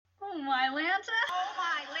Oh my Lanta! Oh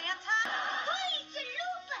my Lanta! Holy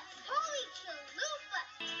chalupas! Holy chalupas!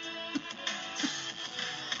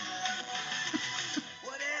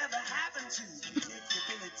 Whatever happened to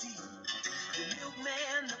predictability? The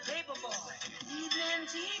milkman, the paperboy, evening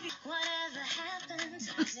TV. Whatever happened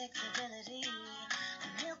to predictability?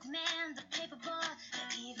 The milkman, the paperboy,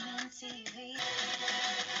 the evening TV.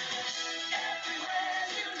 Everywhere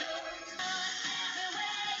you look,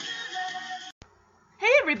 everywhere you look.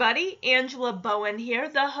 Hey everybody, Angela Bowen here,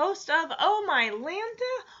 the host of Oh My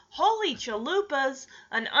Lanta, Holy Chalupas,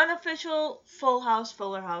 an unofficial Full House,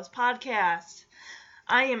 Fuller House podcast.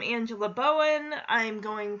 I am Angela Bowen. I'm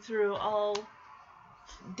going through all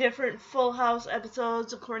different Full House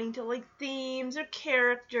episodes according to like themes or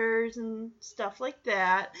characters and stuff like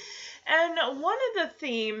that. And one of the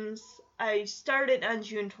themes I started on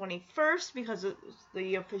June 21st because it's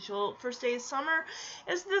the official first day of summer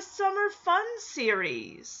is the Summer Fun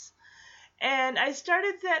series. And I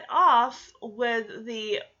started that off with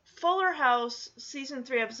the Fuller House Season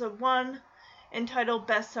 3 Episode 1 entitled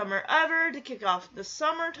Best Summer Ever to kick off the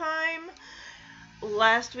summertime.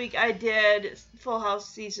 Last week I did Full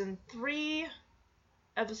House Season 3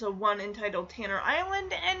 Episode 1 entitled Tanner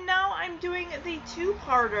Island, and now I'm doing the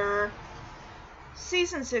two-parter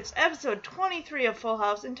Season 6 Episode 23 of Full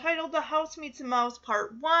House entitled The House Meets the Mouse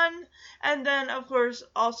Part 1, and then of course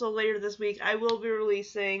also later this week I will be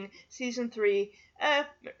releasing Season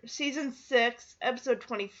 6 Episode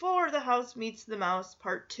 24 The House Meets the Mouse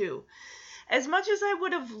Part 2. As much as I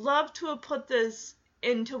would have loved to have put this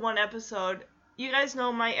into one episode, you guys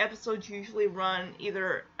know my episodes usually run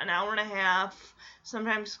either an hour and a half,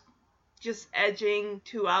 sometimes just edging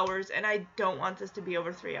 2 hours, and I don't want this to be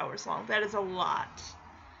over 3 hours long. That is a lot.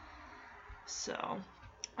 So,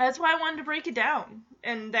 that's why I wanted to break it down.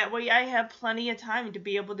 And that way I have plenty of time to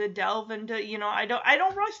be able to delve into, I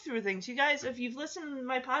don't rush through things. You guys, if you've listened to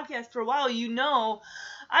my podcast for a while, you know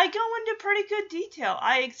I go into pretty good detail.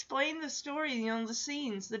 I explain the story, the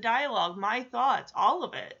scenes, the dialogue, my thoughts, all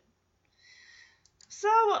of it.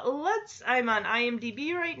 So, I'm on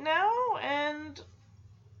IMDb right now, and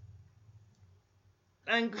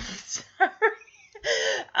I'm sorry.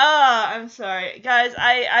 I'm sorry. Guys,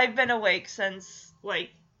 I've been awake since,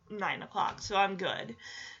 9 o'clock, so I'm good.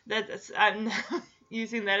 I'm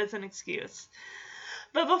using that as an excuse.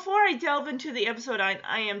 But before I delve into the episode on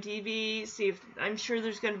IMDb, I'm sure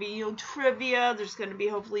there's going to be, trivia, there's going to be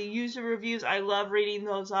hopefully user reviews. I love reading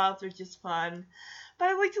those off. They're just fun. But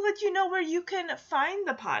I'd like to let you know where you can find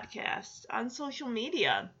the podcast on social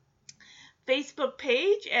media. Facebook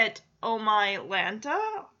page at Oh My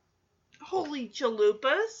Lanta, Holy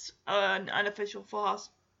Chalupas, an unofficial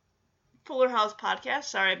Fuller House podcast.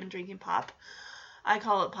 Sorry, I've been drinking pop. I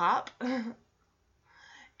call it pop.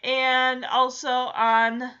 And also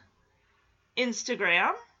on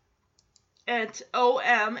Instagram at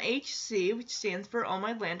OMHC, which stands for Oh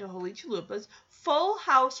My Lanta, Holy Chalupas, Full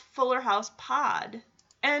House, Fuller House Pod.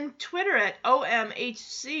 And Twitter at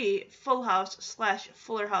OMHC Full House /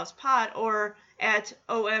 Fuller House Pod, or at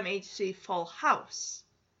OMHC Full House.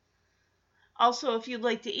 Also, if you'd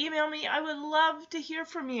like to email me, I would love to hear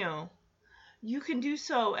from you. You can do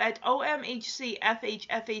so at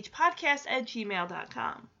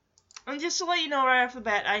omhcfhfhpodcast@gmail.com. And just to let you know right off the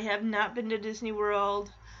bat, I have not been to Disney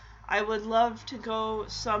World. I would love to go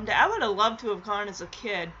someday. I would have loved to have gone as a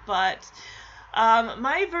kid, but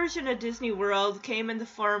my version of Disney World came in the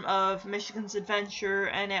form of Michigan's Adventure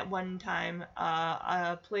and at one time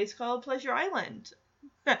a place called Pleasure Island.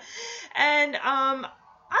 And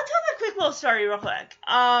I'll tell the quick little story real quick.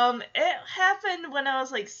 It happened when I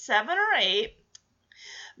was 7 or 8.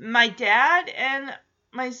 My dad and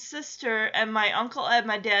my sister and my Uncle Ed,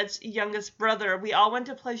 my dad's youngest brother, we all went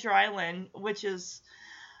to Pleasure Island, which is,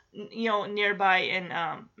 nearby in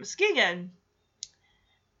Muskegon.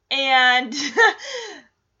 And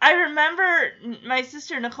I remember my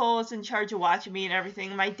sister Nicole was in charge of watching me and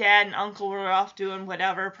everything. My dad and uncle were off doing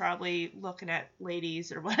whatever, probably looking at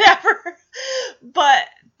ladies or whatever. But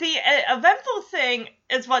the eventful thing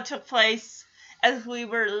is what took place as we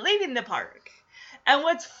were leaving the park. And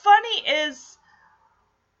what's funny is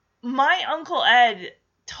my Uncle Ed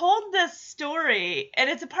told this story, and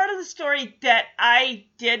it's a part of the story that I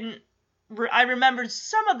remembered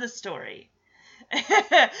some of the story.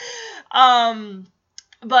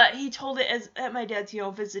 But he told it at my dad's,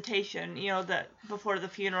 visitation, that before the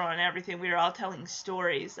funeral and everything, we were all telling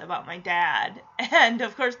stories about my dad. And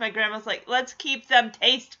of course my grandma's like, let's keep them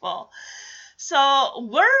tasteful. So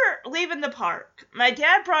we're leaving the park. My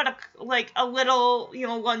dad brought a little,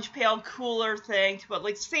 lunch pail cooler thing to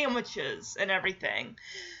put sandwiches and everything.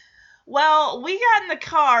 Well, we got in the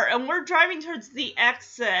car and we're driving towards the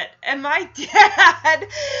exit, and my dad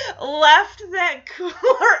left that cooler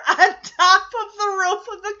on top of the roof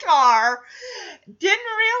of the car. Didn't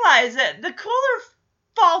realize it. The cooler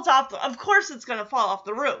falls off. Of course it's going to fall off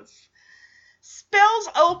the roof. Spills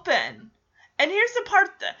open. And here's the part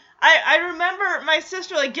that I remember my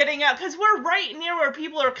sister like getting out, because we're right near where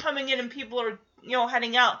people are coming in and people are, you know,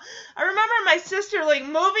 heading out. I remember my sister like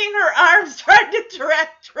moving her arms trying to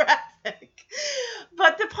direct traffic.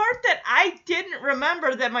 But the part that I didn't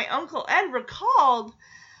remember that my Uncle Ed recalled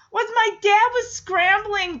was my dad was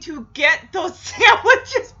scrambling to get those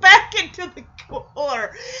sandwiches back into the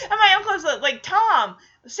cooler. And my uncle was like, Tom,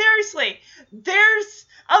 seriously, there's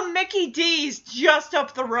a Mickey D's just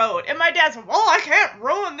up the road. And my dad's like, well, I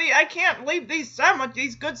can't leave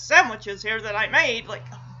these good sandwiches here that I made. Like,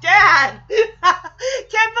 Dad!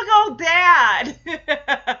 Typical dad!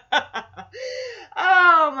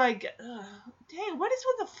 Oh my god. Dang, what is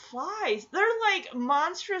with the flies? They're like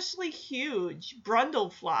monstrously huge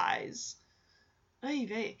Brundle flies. Oy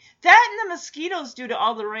vey. That and the mosquitoes due to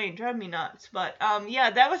all the rain drive me nuts. But yeah,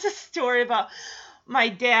 that was a story about my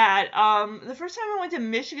dad. The first time I went to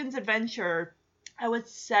Michigan's Adventure, I was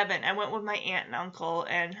 7. I went with my aunt and uncle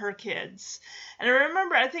and her kids. And I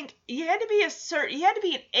remember, I think you had to be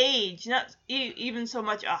an age, not even so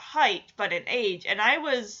much a height, but an age. And I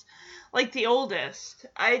was like the oldest.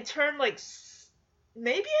 I turned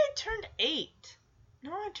maybe I turned 8.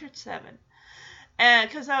 No, I turned 7. And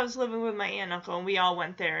because I was living with my aunt and uncle, and we all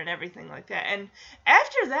went there and everything like that. And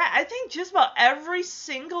after that, I think just about every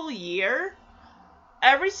single year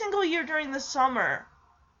during the summer,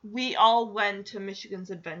 we all went to Michigan's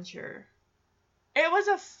Adventure. It was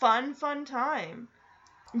a fun time.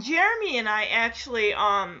 Jeremy and I actually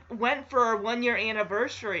went for our 1-year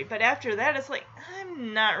anniversary, but after that, it's like,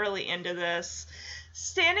 I'm not really into this.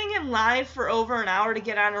 Standing in line for over an hour to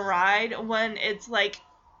get on a ride when it's like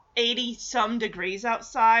 80-some degrees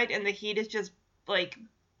outside and the heat is just like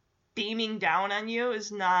beaming down on you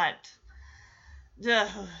is not...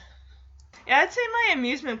 Ugh. Yeah, I'd say my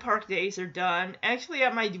amusement park days are done. Actually,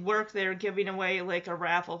 at my work, they're giving away, like, a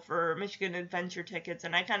raffle for Michigan Adventure tickets,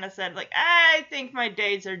 and I kind of said, like, I think my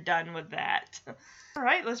days are done with that. All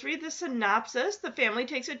right, let's read the synopsis. The family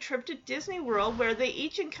takes a trip to Disney World, where they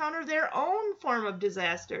each encounter their own form of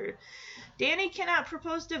disaster. Danny cannot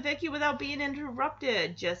propose to Vicky without being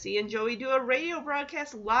interrupted. Jesse and Joey do a radio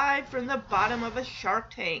broadcast live from the bottom of a shark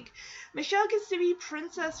tank. Michelle gets to be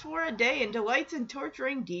princess for a day and delights in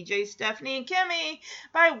torturing DJ, Stephanie, and Kimmy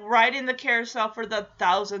by riding the carousel for the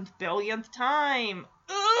 1,000th billionth time.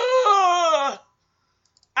 Ugh!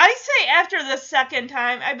 I say after the second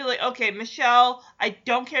time, I'd be like, okay, Michelle, I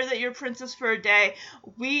don't care that you're princess for a day.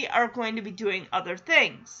 We are going to be doing other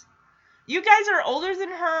things. You guys are older than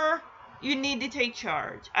her. You need to take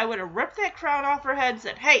charge. I would have ripped that crown off her head and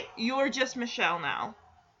said, hey, you're just Michelle now.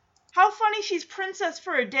 How funny she's princess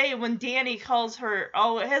for a day when Danny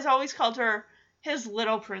has always called her his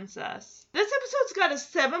little princess. This episode's got a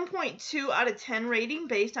 7.2 out of 10 rating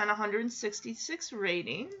based on 166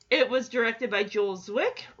 rating. It was directed by Joel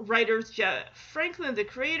Zwick, writers Jeff Franklin, the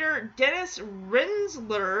creator, Dennis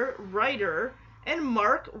Rinsler, writer, and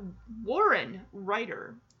Mark Warren,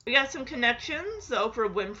 writer. We got some connections. The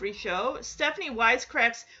Oprah Winfrey Show. Stephanie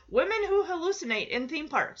wisecracks women who hallucinate in theme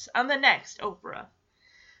parks on the next Oprah.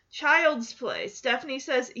 Child's Play. Stephanie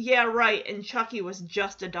says, yeah, right, and Chucky was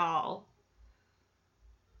just a doll.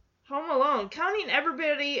 Home Alone. Counting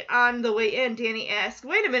everybody on the way in, Danny asks,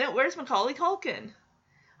 wait a minute, where's Macaulay Culkin?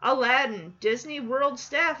 Aladdin. Disney World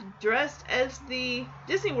staff dressed as the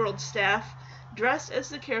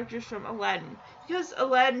characters from Aladdin, because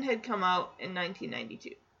Aladdin had come out in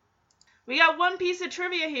 1992. We got one piece of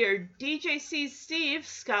trivia here. DJ sees Steve,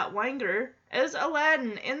 Scott Weinger, as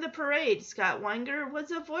Aladdin in the parade. Scott Weinger was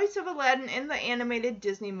the voice of Aladdin in the animated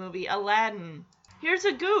Disney movie Aladdin. Here's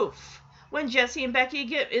a goof.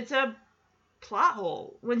 It's a plot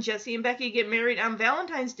hole. When Jesse and Becky get married on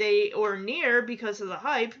Valentine's Day or near because of the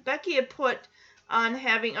hype, Becky had put on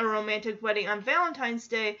having a romantic wedding on Valentine's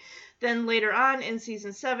Day. Then later on in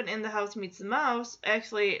season 7 in The House Meets the Mouse,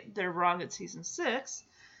 actually they're wrong, it's season 6,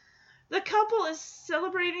 the couple is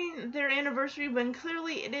celebrating their anniversary when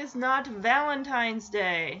clearly it is not Valentine's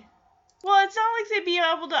Day. Well, it's not like they'd be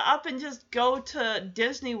able to up and just go to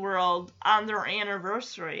Disney World on their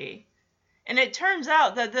anniversary. And it turns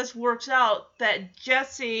out that this works out that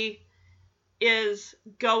Jesse is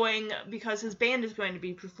going because his band is going to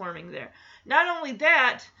be performing there. Not only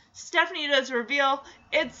that, Stephanie does reveal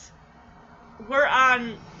we're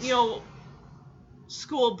on,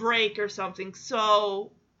 school break or something.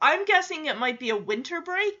 So I'm guessing it might be a winter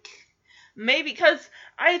break. Maybe, because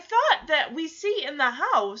I thought that we see in the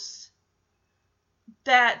house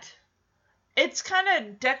that it's kind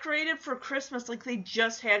of decorated for Christmas, like they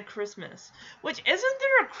just had Christmas. Which, isn't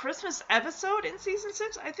there a Christmas episode in season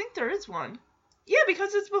 6? I think there is one. Yeah,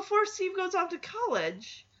 because it's before Steve goes off to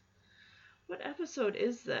college. What episode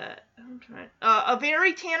is that? I'm trying. A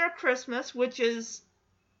Very Tanner Christmas, which is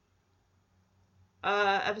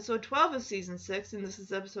episode 12 of season 6, and this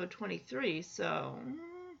is episode 23, so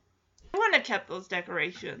I wouldn't have kept those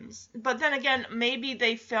decorations. But then again, maybe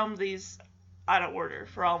they filmed these out of order,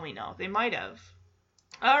 for all we know. They might have.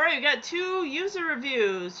 Alright, we got 2 user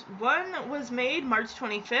reviews. One was made March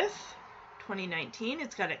 25th, 2019.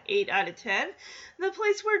 It's got an 8 out of 10. The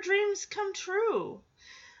place where dreams come true.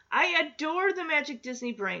 I adore the magic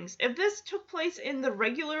Disney brings. If this took place in the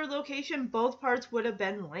regular location, both parts would have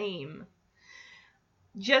been lame.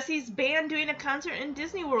 Jesse's band doing a concert in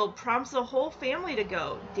Disney World prompts the whole family to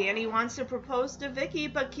go. Danny wants to propose to Vicky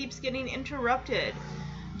but keeps getting interrupted.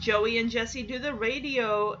 Joey and Jesse do the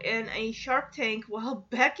radio in a Shark Tank while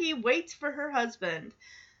Becky waits for her husband.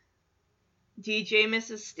 DJ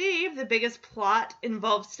Mrs. Steve, the biggest plot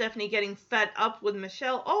involves Stephanie getting fed up with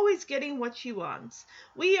Michelle always getting what she wants.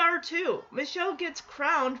 We are too. Michelle gets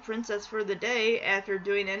crowned princess for the day after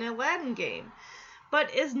doing an Aladdin game,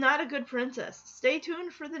 but is not a good princess. Stay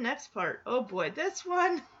tuned for the next part. Oh boy, this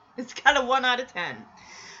one, it's got a 1 out of 10.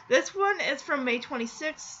 This one is from May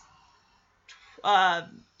 26th,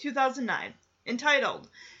 2009, entitled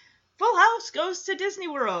Full House Goes to Disney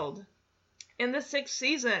World. In the 6th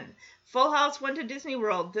season, Full House went to Disney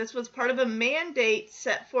World. This was part of a mandate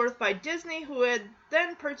set forth by Disney, who had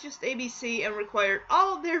then purchased ABC and required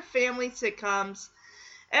all of their family sitcoms.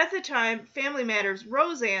 At the time, Family Matters,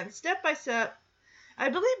 Roseanne, Step by Step, I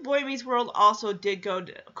believe Boy Meets World also did go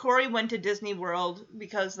to, Corey went to Disney World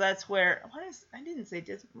because that's where, I didn't say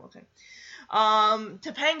Disney, okay.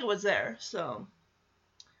 Topanga was there, so.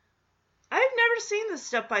 I've never seen the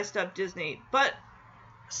Step by Step Disney, but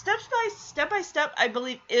Step by Step, I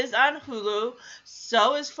believe, is on Hulu.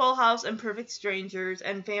 So is Full House and Perfect Strangers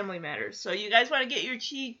and Family Matters. So you guys want to get your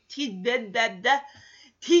TGIF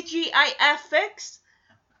fix?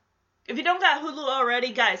 If you don't got Hulu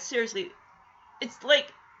already, guys, seriously, it's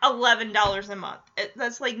like $11 a month.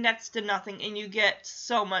 That's like next to nothing, and you get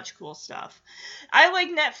so much cool stuff. I like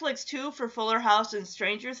Netflix too for Fuller House and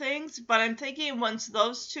Stranger Things, but I'm thinking once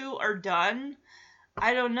those 2 are done,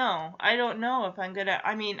 I don't know if I'm gonna,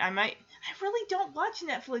 I really don't watch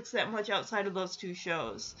Netflix that much outside of those 2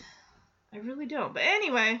 shows. I really don't. But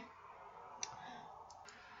anyway,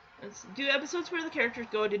 let's do episodes where the characters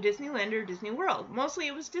go to Disneyland or Disney World. Mostly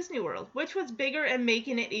it was Disney World, which was bigger and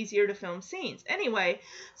making it easier to film scenes. Anyway,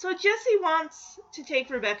 so Jesse wants to take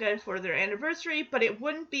Rebecca for their anniversary, but it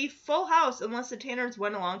wouldn't be Full House unless the Tanners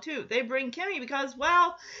went along too. They bring Kimmy because,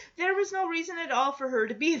 well, there was no reason at all for her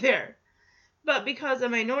to be there. But because a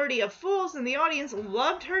minority of fools in the audience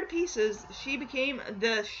loved her to pieces, she became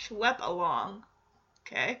the schlep along.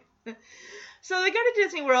 Okay? So they go to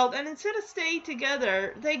Disney World, and instead of staying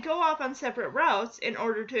together, they go off on separate routes in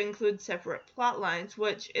order to include separate plot lines,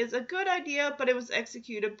 which is a good idea, but it was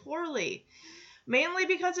executed poorly. Mainly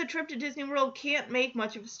because a trip to Disney World can't make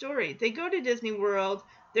much of a story. They go to Disney World,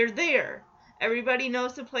 they're there. Everybody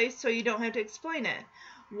knows the place, so you don't have to explain it.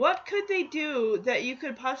 What could they do that you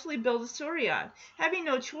could possibly build a story on? Having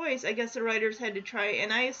no choice, I guess the writers had to try,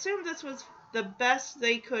 and I assume this was the best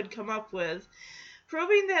they could come up with,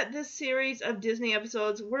 proving that this series of Disney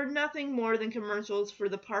episodes were nothing more than commercials for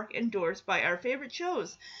the park endorsed by our favorite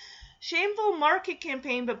shows. Shameful market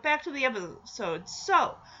campaign, but back to the episode.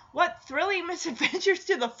 So, what thrilling misadventures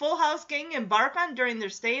did the Full House gang embark on during their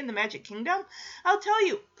stay in the Magic Kingdom? I'll tell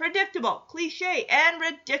you, predictable, cliche, and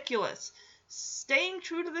ridiculous. Staying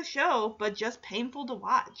true to the show, but just painful to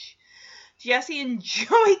watch. Jesse and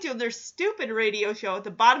Joey do their stupid radio show at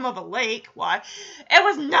the bottom of a lake. Why? It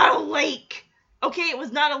was not a lake! Okay, it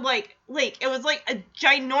was not a lake. It was like a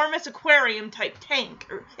ginormous aquarium type tank.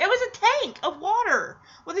 It was a tank of water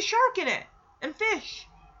with a shark in it and fish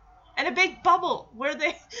and a big bubble where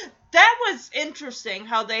they... That was interesting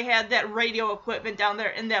how they had that radio equipment down there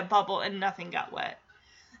in that bubble and nothing got wet.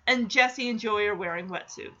 And Jesse and Joey are wearing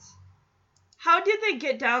wetsuits. How did they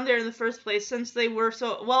get down there in the first place since they were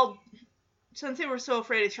so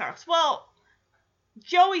afraid of sharks? Well,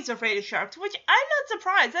 Joey's afraid of sharks, which I'm not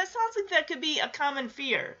surprised. That sounds like that could be a common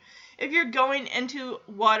fear if you're going into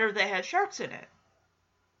water that has sharks in it.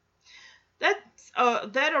 That's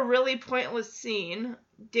a really pointless scene.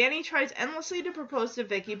 Danny tries endlessly to propose to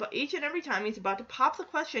Vicky, but each and every time he's about to pop the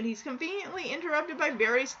question, he's conveniently interrupted by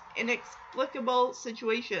various inexplicable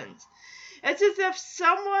situations. It's as if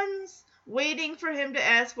someone's waiting for him to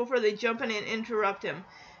ask before they jump in and interrupt him.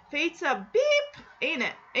 Fate's a beep, ain't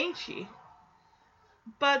it? Ain't she?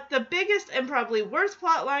 But the biggest and probably worst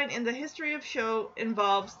plotline in the history of show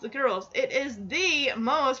involves the girls. It is the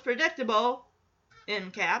most predictable,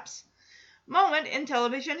 in caps, moment in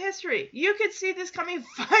television history. You could see this coming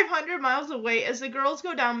 500 miles away as the girls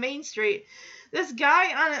go down Main Street. This guy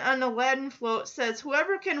on an Aladdin float says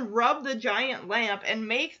whoever can rub the giant lamp and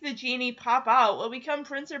make the genie pop out will become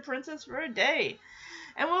prince or princess for a day,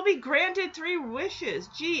 and will be granted 3 wishes.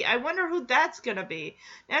 Gee, I wonder who that's gonna be.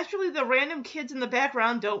 Naturally, the random kids in the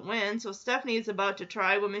background don't win, so Stephanie is about to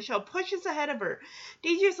try when Michelle pushes ahead of her.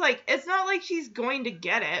 DJ's like, it's not like she's going to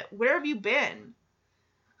get it. Where have you been?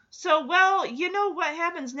 So, well, you know what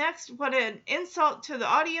happens next? What an insult to the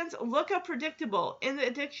audience. Look up predictable in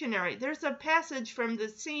the dictionary. There's a passage from the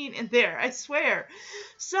scene in there, I swear.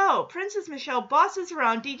 So, Princess Michelle bosses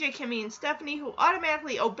around DJ Kimmy and Stephanie, who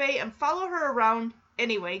automatically obey and follow her around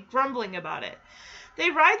anyway, grumbling about it.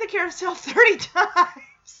 They ride the carousel 30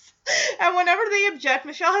 times. And whenever they object,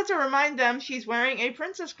 Michelle has to remind them she's wearing a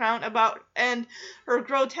princess crown and her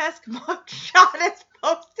grotesque mugshot is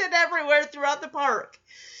posted everywhere throughout the park.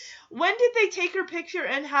 When did they take her picture,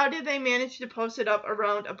 and how did they manage to post it up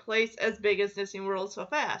around a place as big as Disney World so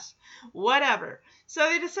fast? Whatever. So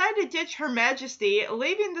they decide to ditch Her Majesty,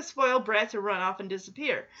 leaving the spoiled brat to run off and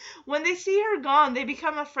disappear. When they see her gone, they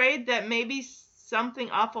become afraid that maybe something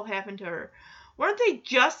awful happened to her. Weren't they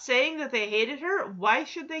just saying that they hated her? Why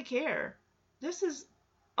should they care? This is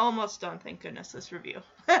almost done, thank goodness, this review.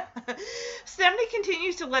 Stephanie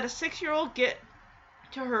continues to let a 6-year-old get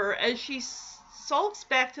to her as she sulks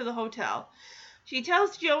back to the hotel. She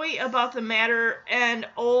tells Joey about the matter, and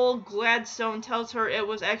old Gladstone tells her it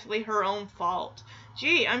was actually her own fault.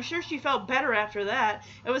 Gee, I'm sure she felt better after that.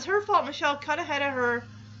 It was her fault Michelle cut ahead of her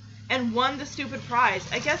and won the stupid prize.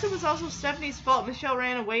 I guess it was also Stephanie's fault Michelle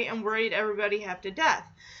ran away and worried everybody half to death.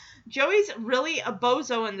 Joey's really a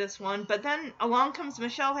bozo in this one, but then along comes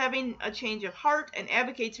Michelle having a change of heart and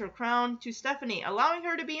advocates her crown to Stephanie, allowing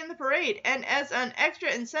her to be in the parade. And as an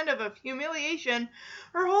extra incentive of humiliation,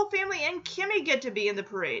 her whole family and Kimmy get to be in the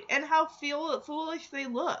parade, and how foolish they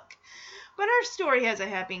look. But our story has a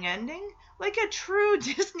happy ending. Like a true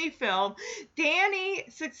Disney film, Danny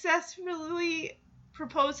successfully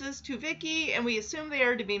proposes to Vicky, and we assume they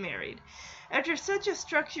are to be married. After such a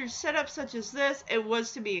structured setup such as this, it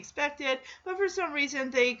was to be expected, but for some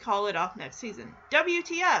reason they call it off next season.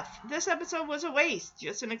 WTF, this episode was a waste,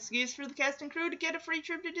 just an excuse for the cast and crew to get a free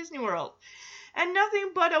trip to Disney World. And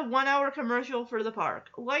nothing but a 1-hour commercial for the park.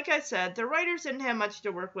 Like I said, the writers didn't have much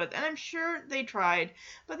to work with, and I'm sure they tried,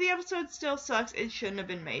 but the episode still sucks. It shouldn't have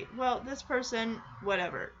been made. Well, this person,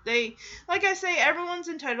 whatever. Like I say, everyone's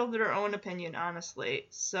entitled to their own opinion, honestly.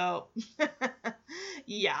 So,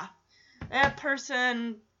 yeah. That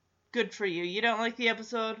person, good for you. You don't like the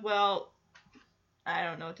episode? Well, I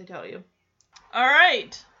don't know what to tell you.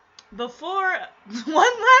 Alright. One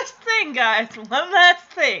last thing, guys. One last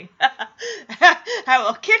thing. I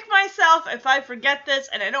will kick myself if I forget this,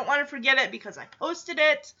 and I don't want to forget it because I posted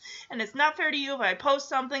it, and it's not fair to you if I post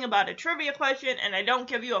something about a trivia question and I don't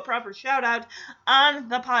give you a proper shout out on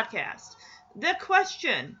the podcast. The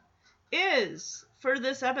question is, for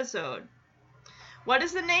this episode, what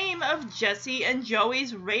is the name of Jesse and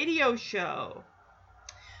Joey's radio show?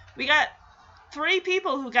 We got 3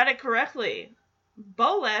 people who got it correctly.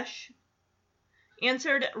 Bolesh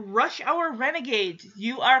answered Rush Hour Renegades.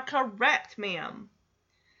 You are correct, ma'am.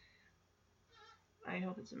 I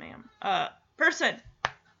hope it's a ma'am. Person,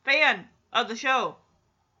 fan of the show.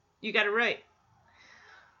 You got it right.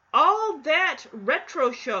 All That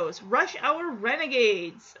Retro Shows. Rush Hour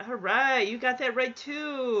Renegades. All right, you got that right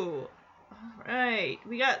too. All right,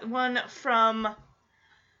 we got one from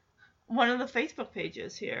one of the Facebook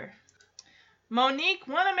pages here. Monique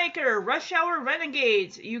Wanamaker, Rush Hour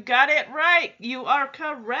Renegades. You got it right. You are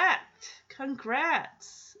correct.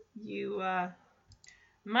 Congrats.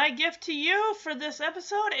 My gift to you for this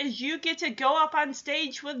episode is you get to go up on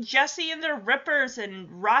stage with Jesse and the Rippers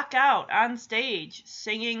and rock out on stage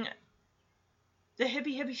singing the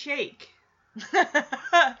Hippie Hippie Shake.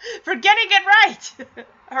 For getting it right.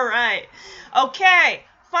 All right. Okay.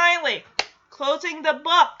 Finally, closing the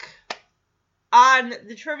book on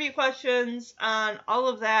the trivia questions, on all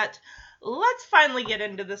of that. Let's finally get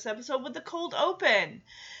into this episode with the cold open.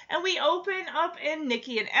 And we open up in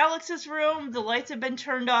Nikki and Alex's room. The lights have been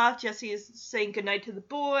turned off. Jesse is saying goodnight to the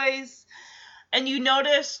boys. And you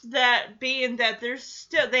notice that being that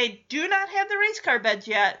they do not have the race car beds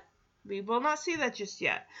yet, we will not see that just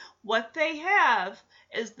yet. what they have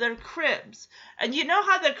is their cribs. And you know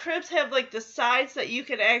how the cribs have like the sides that you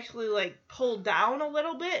can actually like pull down a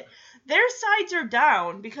little bit? Their sides are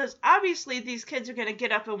down because obviously these kids are going to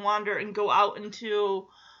get up and wander and go out of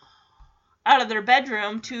their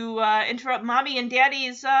bedroom to interrupt mommy and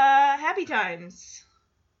daddy's happy times.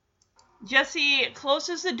 Jesse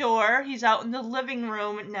closes the door. He's out in the living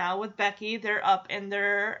room now with Becky. They're up in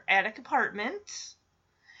their attic apartment.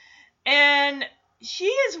 And she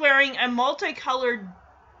is wearing a multicolored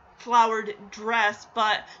flowered dress,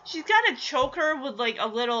 but she's got a choker with like a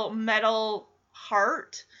little metal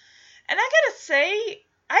heart. And I gotta say,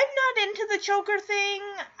 I'm not into the choker thing.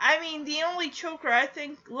 I mean, the only choker I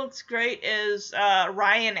think looks great is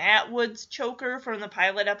Ryan Atwood's choker from the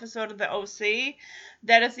pilot episode of the OC.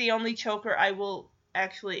 That is the only choker I will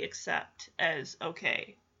actually accept as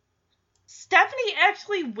okay. Stephanie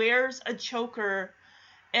actually wears a choker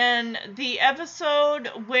in the episode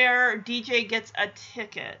where DJ gets a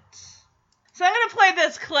ticket. So I'm going to play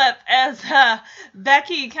this clip as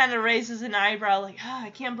Becky kind of raises an eyebrow like, I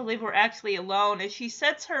can't believe we're actually alone, as she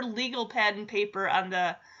sets her legal pad and paper on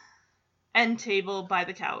the end table by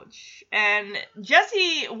the couch. And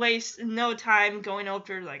Jesse wastes no time going over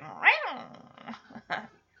to her like, likey.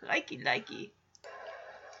 I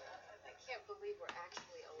can't believe we're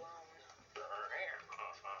actually alone. You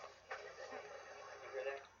hear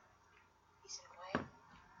that? Peace and quiet.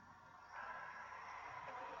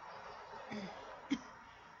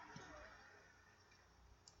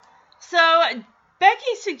 So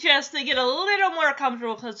Becky suggests they get a little more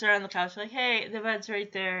comfortable closer on the couch. Like, hey, the bed's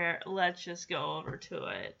right there. Let's just go over to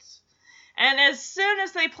it. And as soon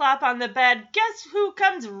as they plop on the bed, guess who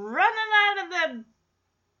comes running out of the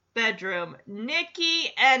bedroom?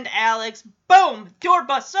 Nikki and Alex. Boom! Door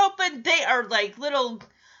busts open. They are like little...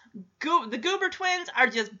 the Goober twins are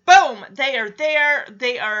just boom! They are there.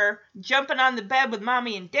 They are jumping on the bed with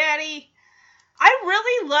mommy and daddy. I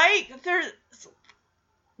really like their...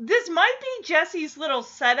 This might be Jesse's little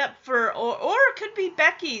setup for... Or it could be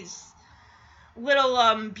Becky's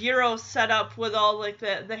little bureau setup with all like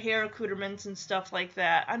the hair accoutrements and stuff like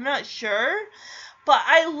that. I'm not sure. But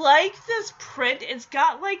I like this print. It's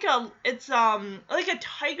got like a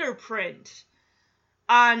tiger print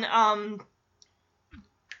on I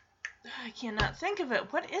cannot think of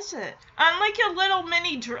it. What is it? On like a little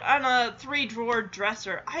mini on a 3-drawer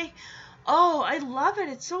dresser. I love it.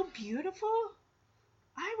 It's so beautiful.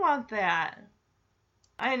 I want that.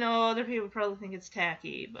 I know other people probably think it's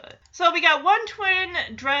tacky, but... So we got one twin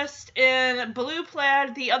dressed in blue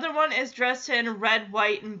plaid. The other one is dressed in red,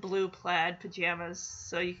 white, and blue plaid pajamas.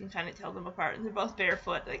 So you can kind of tell them apart. And they're both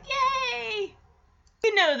barefoot. Like, yay!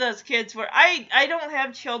 You know those kids were... I don't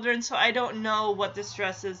have children, so I don't know what the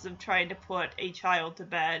stress is of trying to put a child to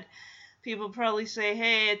bed. People probably say,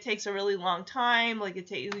 hey, it takes a really long time. Like,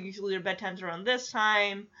 usually their bedtime's around this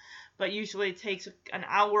time. But usually it takes an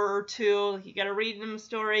hour or two. Like, you gotta read them a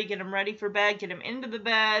story, get them ready for bed, get them into the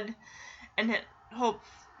bed, and hope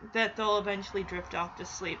that they'll eventually drift off to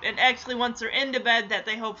sleep. And actually, once they're into bed, that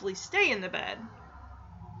they hopefully stay in the bed. I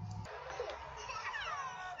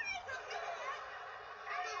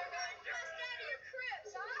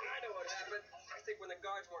know what happened. I think when the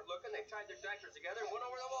guards weren't looking, they tied their diapers together and went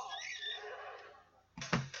over the wall.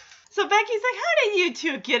 So Becky's like, how did you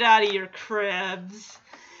two get out of your cribs?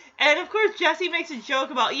 And of course, Jesse makes a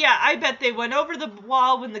joke about, yeah, I bet they went over the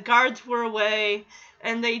wall when the guards were away,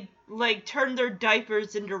 and they, like, turned their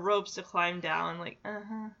diapers into ropes to climb down. Like,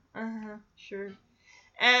 sure.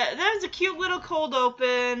 That was a cute little cold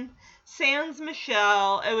open. Sans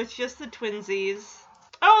Michelle. It was just the twinsies.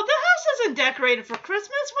 Oh, the house isn't decorated for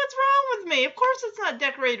Christmas. What's wrong with me? Of course it's not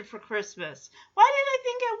decorated for Christmas. Why did I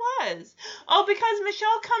think it was? Oh, because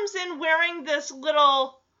Michelle comes in wearing this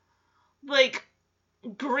little, like...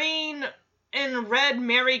 green and red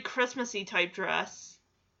Merry Christmassy type dress.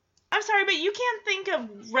 I'm sorry, but you can't think of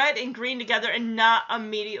red and green together and not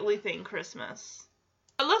immediately think Christmas.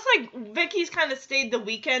 It looks like Vicky's kind of stayed the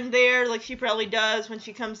weekend there, like she probably does when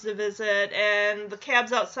she comes to visit, and the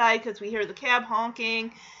cab's outside because we hear the cab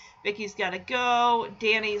honking. Vicky's gotta go.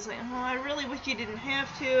 Danny's like, oh, I really wish you didn't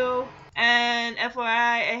have to. And FYI,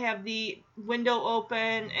 I have the window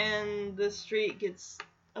open and the street gets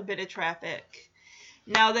a bit of traffic.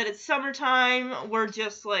 Now that it's summertime, we're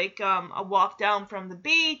just like a walk down from the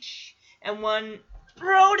beach, and one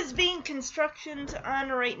road is being constructed on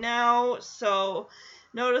right now, so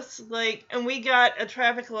notice, like, and we got a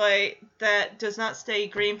traffic light that does not stay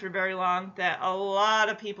green for very long, that a lot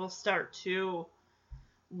of people start to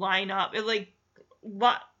line up. It, like,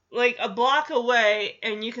 like a block away,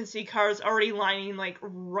 and you can see cars already lining like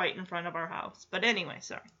right in front of our house. But anyway,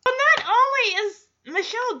 sorry. But not only is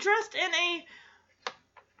Michelle dressed in a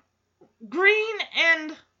green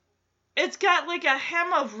and it's got like a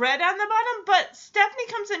hem of red on the bottom, but Stephanie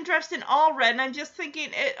comes in dressed in all red, and I'm just thinking,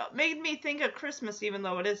 it made me think of Christmas even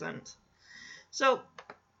though it isn't. So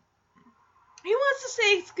he wants to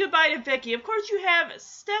say goodbye to Vicky. Of course, you have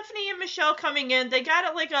Stephanie and Michelle coming in. They got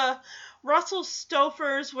it like a Russell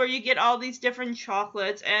Stouffer's where you get all these different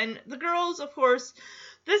chocolates. And the girls, of course,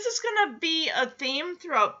 this is going to be a theme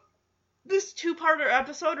throughout this two-parter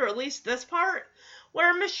episode, or at least this part,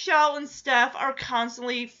 where Michelle and Steph are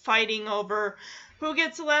constantly fighting over who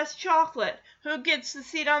gets the last chocolate, who gets the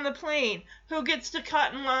seat on the plane, who gets to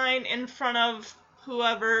cut in line in front of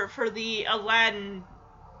whoever for the Aladdin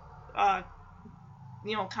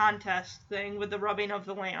contest thing with the rubbing of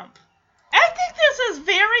the lamp. I think this is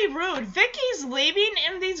very rude. Vicky's leaving,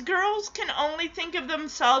 and these girls can only think of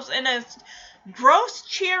themselves in a gross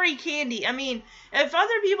cherry candy. I mean, if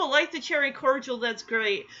other people like the cherry cordial, that's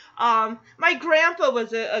great. My grandpa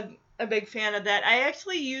was a big fan of that. I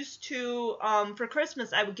actually used to, for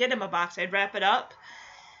Christmas, I would get him a box. I'd wrap it up.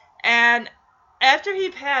 And after he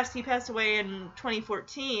passed away in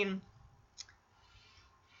 2014,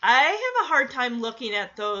 I have a hard time looking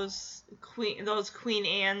at those Queen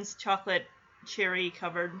Anne's chocolate cherry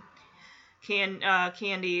covered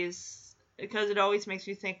candies, because it always makes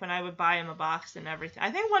me think when I would buy him a box and everything. I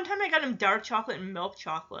think one time I got him dark chocolate and milk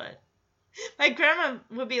chocolate. My grandma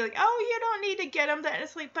would be like, "Oh, you don't need to get him that."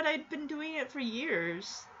 It's like, but I'd been doing it for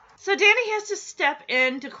years. So Danny has to step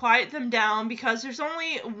in to quiet them down because there's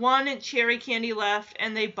only one cherry candy left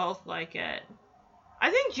and they both like it. I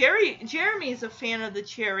think Jeremy's a fan of the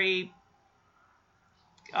cherry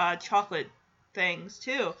chocolate things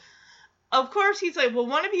too. Of course, he's like, well,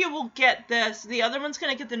 one of you will get this. The other one's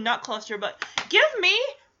going to get the nut cluster, but give me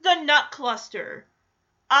the nut cluster.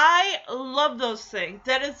 I love those things.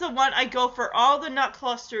 That is the one I go for, all the nut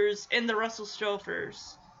clusters in the Russell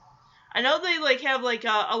Stouffer's. I know they like have like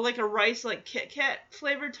a rice like Kit Kat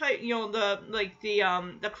flavored type,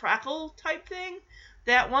 the crackle type thing.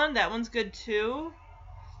 That one's good too.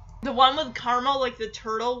 The one with caramel, like the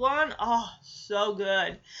turtle one, oh, so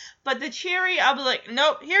good. But the cherry, I'll be like,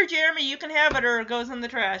 nope, here, Jeremy, you can have it, or it goes in the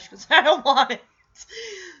trash, because I don't want it.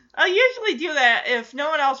 I usually do that if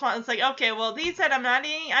no one else wants it. It's like, okay, well, these that I'm not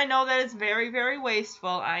eating, I know that it's very, very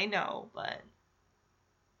wasteful, I know, but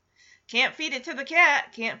can't feed it to the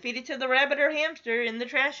cat, can't feed it to the rabbit or hamster, in the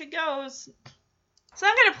trash it goes. So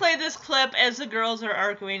I'm going to play this clip as the girls are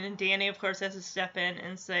arguing, and Danny, of course, has to step in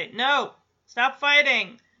and say, no, stop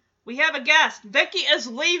fighting. We have a guest. Vicky is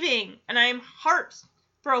leaving, and I am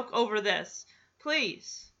heartbroken over this.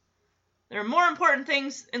 Please. There are more important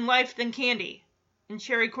things in life than candy and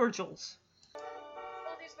cherry cordials. Oh,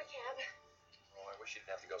 there's my cab. Oh, I wish you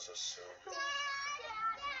didn't have to go so soon.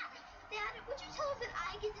 Dad, would you tell us that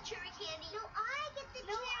I get the cherry candy? No, I get the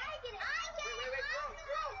cherry. I get it. I get it.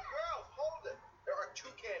 Wait, girls, hold it. There are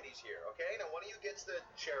two candies here, okay? Now, one of you gets the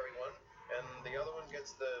cherry one, and the other one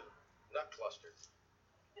gets the nut cluster.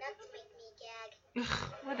 Nuts make me gag.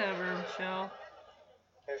 Whatever, Michelle.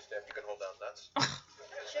 Here, Steph, you can hold down nuts. Sure.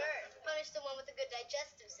 Punish the one with a good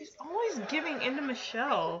digestive He's system. always giving in to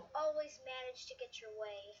Michelle. Always manage to get your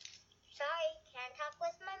way. Sorry, can't talk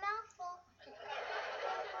with my mouth full.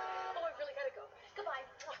 Oh, I really gotta go. Goodbye.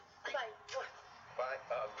 Goodbye. Bye.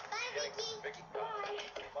 Vicky. Bye.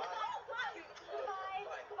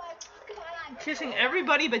 Goodbye. Kissing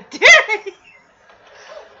everybody but Danny. I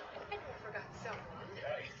never forgot someone.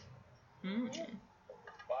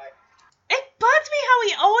 Bye. It bugs me how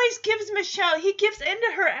he always gives Michelle, he gives in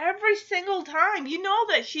to her every single time. You know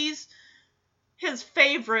that she's his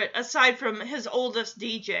favorite aside from his oldest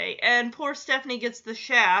DJ. And poor Stephanie gets the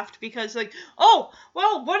shaft because like, oh,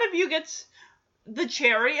 well, one of you gets the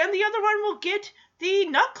cherry and the other one will get the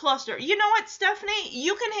nut cluster. You know what, Stephanie?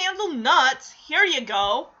 You can handle nuts. Here you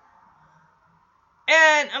go.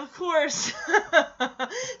 And, of course,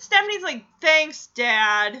 Stephanie's like, thanks,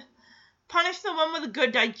 Dad. Punish the one with a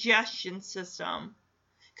good digestion system.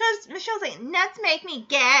 Because Michelle's like, nuts make me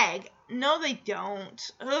gag. No, they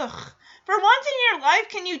don't. Ugh. For once in your life,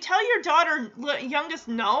 can you tell your daughter youngest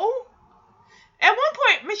no? At one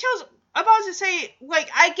point, Michelle's about to say, like,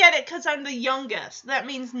 I get it because I'm the youngest. That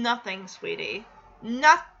means nothing, sweetie.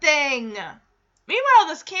 Nothing. Meanwhile,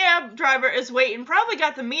 this cab driver is waiting, probably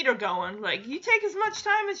got the meter going. Like, you take as much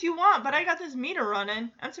time as you want, but I got this meter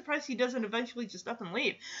running. I'm surprised he doesn't eventually just up and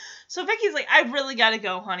leave. So Vicky's like, I really gotta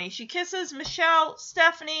go, honey. She kisses Michelle,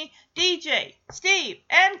 Stephanie, DJ, Steve,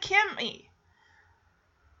 and Kimmy.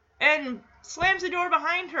 and slams the door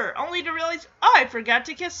behind her, only to realize, oh, I forgot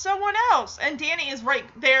to kiss someone else. And Danny is right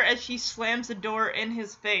there as she slams the door in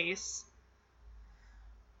his face.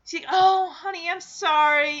 She's like, oh, honey, I'm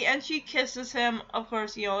sorry. And she kisses him. Of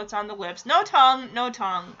course, you know, it's on the lips. No tongue, no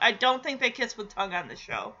tongue. I don't think they kiss with tongue on the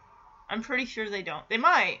show. I'm pretty sure they don't. They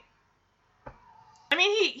might. I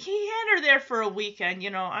mean, he had her there for a weekend, you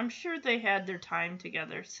know. I'm sure they had their time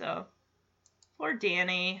together, so. Poor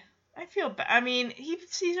Danny. I feel bad. I mean, he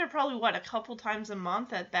sees her probably, what, a couple times a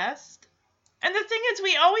month at best? And the thing is,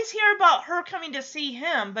 we always hear about her coming to see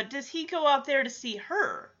him, but does he go out there to see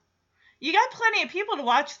her? You got plenty of people to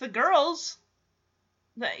watch the girls.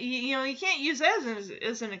 You know, you can't use that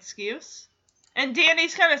as an excuse. And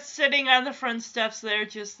Danny's kind of sitting on the front steps there,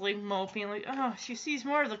 just like moping, like, oh, she sees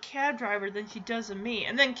more of the cab driver than she does of me.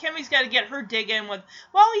 And then Kimmy's got to get her dig in with,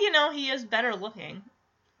 well, you know, he is better looking.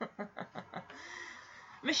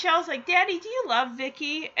 Michelle's like, Daddy, do you love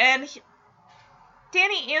Vicky? And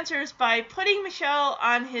Danny answers by putting Michelle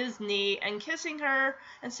on his knee and kissing her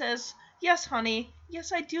and says, yes, honey,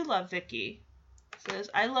 yes, I do love Vicky.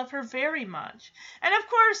 Says, I love her very much. And of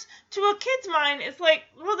course, to a kid's mind, it's like,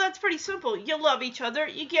 well, that's pretty simple. You love each other,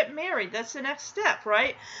 you get married. That's the next step,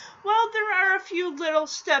 right? Well, there are a few little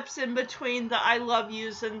steps in between the I love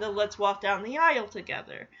yous and the let's walk down the aisle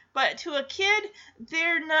together. But to a kid,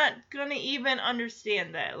 they're not going to even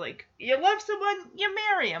understand that. Like, you love someone, you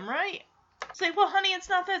marry him, right? It's like, well, honey, it's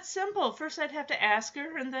not that simple. First, I'd have to ask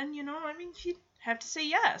her, and then, you know, I mean, she'd have to say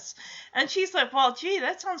yes. And she's like, well, gee,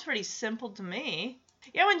 that sounds pretty simple to me.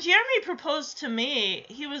 Yeah, when Jeremy proposed to me,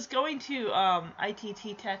 he was going to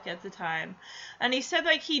ITT Tech at the time, and he said,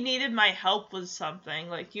 like, he needed my help with something,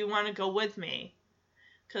 like, you want to go with me?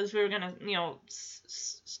 Because we were going to, you know,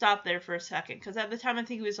 stop there for a second, because at the time I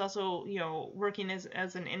think he was also, you know, working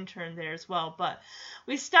as an intern there as well, but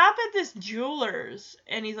we stop at this jeweler's,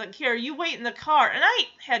 and he's like, here, you wait in the car, and I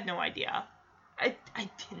had no idea. I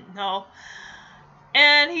didn't know.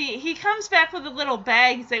 And he comes back with a little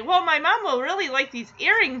bag. He's like, well, my mom will really like these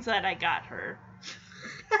earrings that I got her.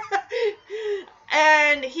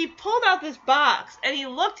 And he pulled out this box, and he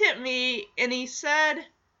looked at me, and he said,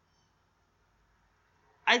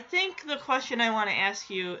 I think the question I want to ask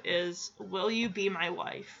you is, will you be my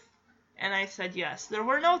wife? And I said yes. There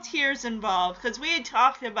were no tears involved, because we had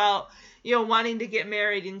talked about, you know, wanting to get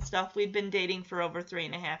married and stuff. We'd been dating for over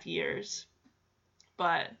 3.5 years.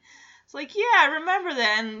 But it's like, yeah, I remember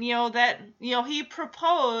that. And, you know, that, you know, he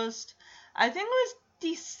proposed, I think it was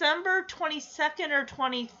December 22nd or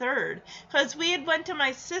 23rd, because we had went to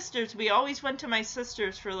my sister's. We always went to my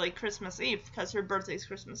sister's for, like, Christmas Eve, because her birthday's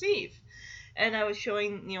Christmas Eve. And I was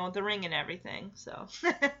showing, you know, the ring and everything, so.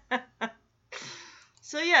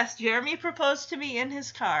 So, yes, Jeremy proposed to me in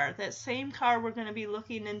his car. That same car we're going to be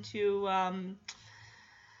looking into,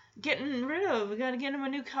 getting rid of. We gotta get him a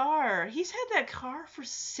new car. He's had that car for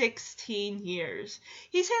 16 years.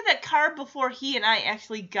 He's had that car before he and I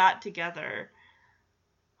actually got together.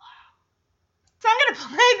 Wow. So I'm gonna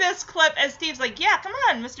play this clip as Steve's like, yeah, come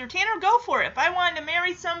on, Mr. Tanner, go for it. If I wanted to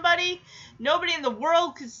marry somebody, nobody in the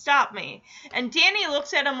world could stop me. And Danny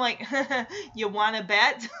looks at him like, you wanna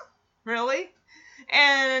bet? Really?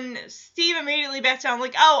 And Steve immediately backs down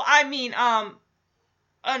like, oh, I mean,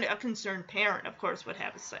 a concerned parent, of course, would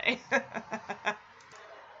have to say. Come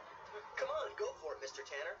on, go for it, Mr.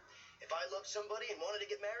 Tanner. If I loved somebody and wanted to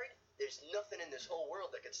get married, there's nothing in this whole world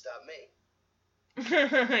that could stop me.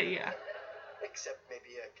 Yeah. Except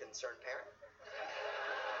maybe a concerned parent.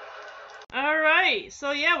 Alright,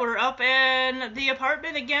 so yeah, we're up in the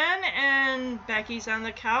apartment again, and Becky's on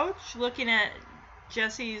the couch looking at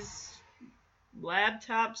Jesse's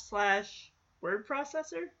laptop / word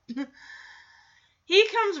processor. He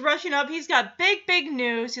comes rushing up. He's got big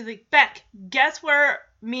news. He's like, Beck, guess where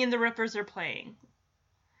me and the Rippers are playing?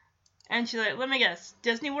 And she's like, let me guess,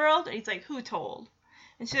 Disney World? And he's like, who told?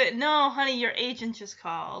 And she's like, no, honey, your agent just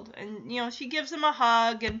called. And, you know, she gives him a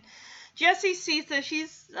hug. And Jesse sees that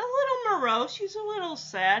she's a little morose. She's a little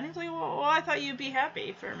sad. And he's like, well, I thought you'd be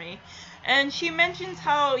happy for me. And she mentions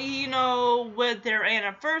how, you know, with their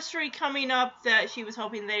anniversary coming up, that she was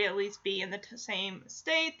hoping they'd at least be in the same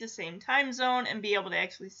state, the same time zone, and be able to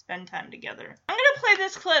actually spend time together. I'm going to play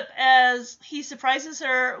this clip as he surprises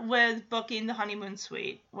her with booking the honeymoon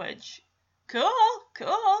suite, which, cool.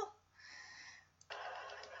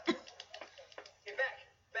 Hey, Beck,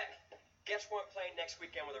 guess where I'm playing next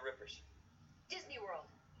weekend with the Rippers? Disney World.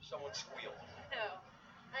 Someone squealed. No.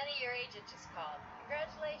 Honey, your agent just called.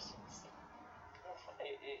 Congratulations. Well,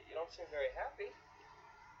 honey, you don't seem very happy.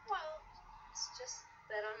 Well, it's just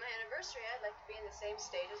that on my anniversary, I'd like to be in the same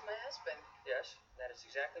state as my husband. Yes, that is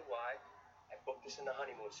exactly why I booked us in the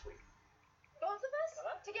honeymoon suite. Both of us?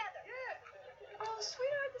 Together? Yeah. Oh,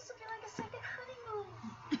 sweetheart, this will be like a second honeymoon.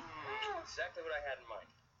 Exactly what I had in mind.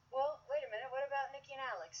 Well, wait a minute. What about Nikki and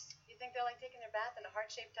Alex? You think they'll like taking their bath in a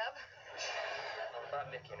heart-shaped tub? Well,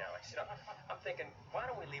 about Nikki and Alex. You know, I'm thinking, why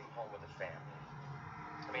don't we leave them home with the family?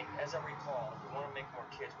 I mean, as I recall, if we want to make more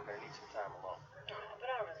kids, we're going to need some time alone. Oh, but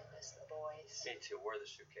I really miss the boys. Me too. Where are the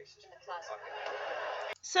suitcases? In the closet.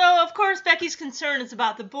 Okay. So, of course, Becky's concern is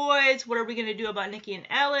about the boys. What are we going to do about Nikki and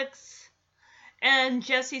Alex? And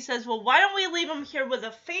Jesse says, well, why don't we leave him here with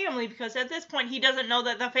the family? Because at this point, he doesn't know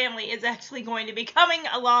that the family is actually going to be coming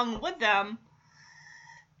along with them.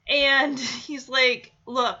 And he's like,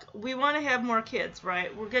 look, we want to have more kids,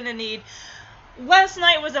 right? We're going to need... Last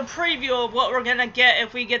night was a preview of what we're going to get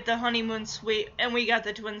if we get the honeymoon suite and we got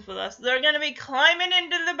the twins with us. They're going to be climbing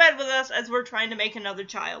into the bed with us as we're trying to make another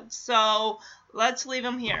child. So, let's leave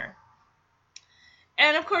them here.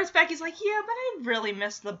 And, of course, Becky's like, yeah, but I really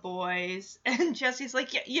miss the boys. And Jesse's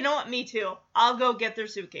like, yeah, you know what, me too. I'll go get their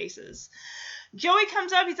suitcases. Joey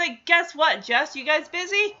comes up, he's like, guess what, Jess, you guys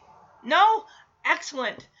busy? No?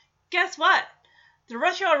 Excellent. Guess what? The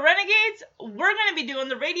Rush Hour Renegades, we're going to be doing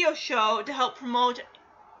the radio show to help promote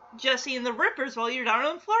Jesse and the Rippers while you're down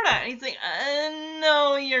in Florida. And he's like,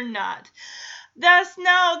 no, you're not. Thus,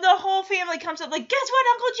 now the whole family comes up like, guess what,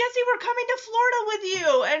 Uncle Jesse, we're coming to Florida with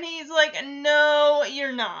you. And he's like, no,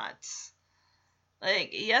 you're not.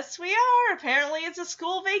 Like, yes, we are. Apparently it's a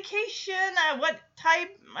school vacation. What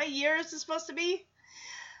type of year is this supposed to be?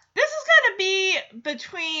 This is going to be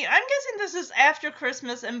between, I'm guessing this is after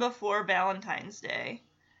Christmas and before Valentine's Day.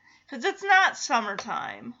 Because it's not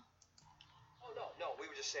summertime. Oh, no, we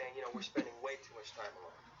were just saying, you know, we're spending way too much time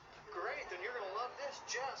alone. Great, then you're gonna love this,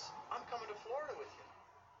 Jess. I'm coming to Florida with you.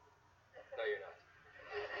 No, you're not.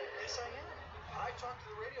 Yes, I am. I talked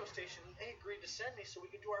to the radio station and they agreed to send me so we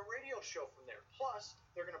could do our radio show from there. Plus,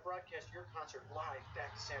 they're gonna broadcast your concert live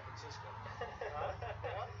back to San Francisco.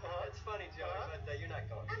 It's funny, Joey, but you're not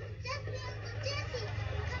going. Stephanie, Jesse,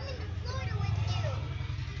 we're coming to Florida with you.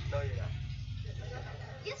 No, you're not.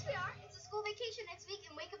 Yes, we are. It's a school vacation next week,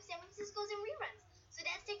 and Wake Up San Francisco's in reruns. So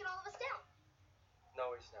Dad's taking all of us down.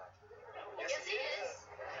 No, he's not. Yes, he is.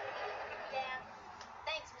 Dad.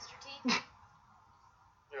 Thanks, Mr. T.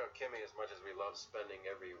 You know, Kimmy, as much as we love spending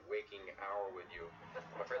every waking hour with you,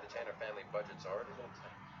 I'm afraid the Tanner family budget's already a little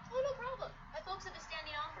tight. Oh, no problem. My folks have a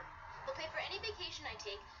standing offer. They'll pay for any vacation I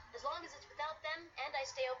take, as long as it's without them and I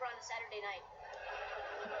stay over on a Saturday night.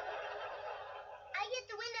 I get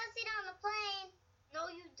the window seat on the plane. No,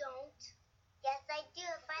 you don't. Yes, I do.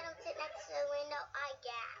 If I don't sit next to the window, I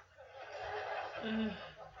gag.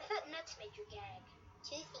 I thought nuts made you gag.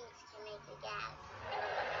 Two things can make you gag.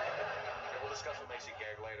 We'll discuss what makes you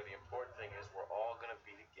gag later. The important thing is we're all gonna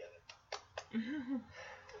be together.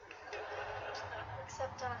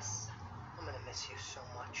 Except us. I'm gonna miss you so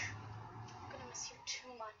much. I'm gonna miss you too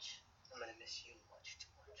much. I'm gonna miss you much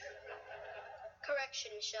too much.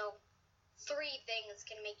 Correction, Michelle. 3 things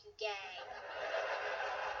can make you gag.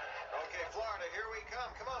 Okay, Florida, here we come.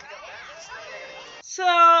 Come on, we got that.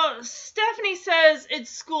 So, Stephanie says it's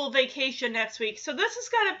school vacation next week. So this is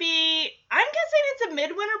going to be, I'm guessing it's a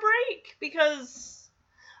midwinter break. Because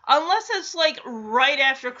unless it's like right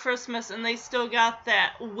after Christmas and they still got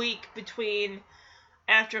that week between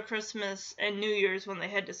after Christmas and New Year's when they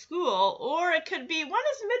head to school. Or it could be, when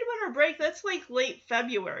is midwinter break? That's like late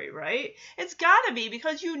February, right? It's got to be,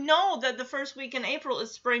 because you know that the first week in April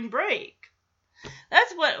is spring break.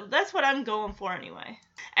 That's what I'm going for anyway.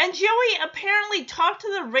 And Joey apparently talked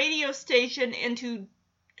to the radio station into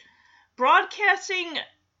broadcasting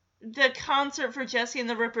the concert for Jesse and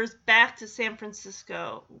the Rippers back to San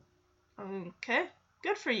Francisco. Okay,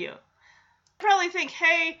 good for you. Probably think,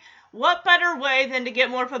 hey, what better way than to get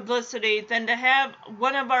more publicity than to have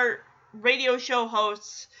one of our radio show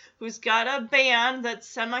hosts who's got a band that's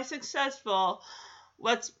semi-successful,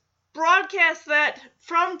 let's broadcast that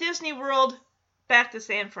from Disney World back to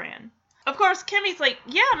San Fran. Of course, Kimmy's like,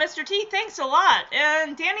 yeah, Mr. T, thanks a lot.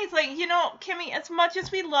 And Danny's like, you know, Kimmy, as much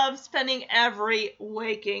as we love spending every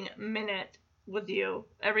waking minute with you,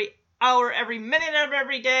 every hour, every minute of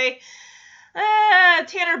every day,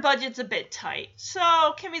 Tanner budget's a bit tight. So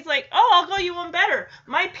Kimmy's like, oh, I'll go you one better.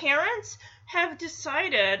 My parents have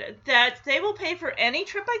decided that they will pay for any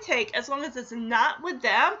trip I take as long as it's not with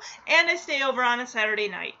them and I stay over on a Saturday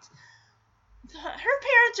night. Her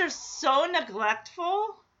parents are so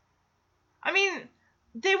neglectful. I mean,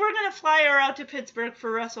 they were going to fly her out to Pittsburgh for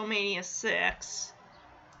WrestleMania 6.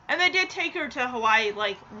 And they did take her to Hawaii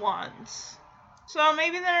like once. So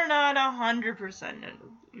maybe they're not 100%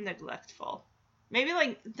 neglectful. Maybe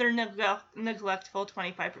like they're neglectful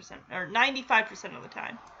 25% or 95% of the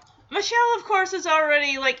time. Michelle, of course, is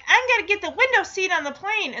already like, I'm gonna get the window seat on the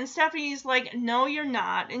plane. And Stephanie's like, no, you're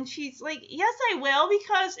not. And she's like, yes, I will,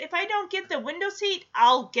 because if I don't get the window seat,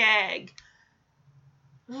 I'll gag.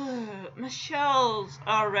 Michelle's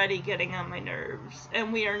already getting on my nerves,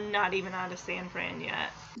 and we are not even out of San Fran yet.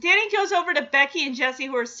 Danny goes over to Becky and Jesse,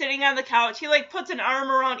 who are sitting on the couch. He like puts an arm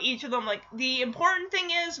around each of them, like, the important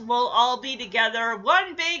thing is we'll all be together,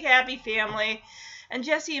 one big happy family. And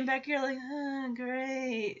Jesse and Becky are like, oh,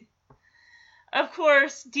 great. Of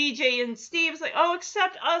course, DJ and Steve's like, oh,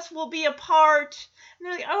 except us, we'll be apart. And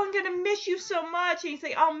they're like, oh, I'm gonna miss you so much. And he's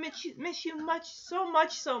like, I'll miss you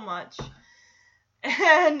so much.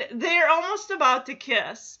 And they're almost about to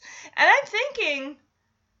kiss. And I'm thinking,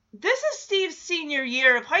 this is Steve's senior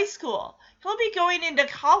year of high school. He'll be going into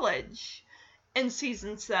college in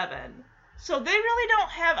season 7. So they really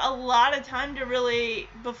don't have a lot of time to really,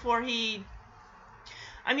 before he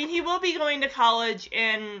will be going to college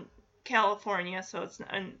in California, so it's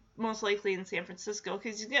most likely in San Francisco,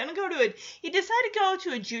 because he's going to go to he decided to go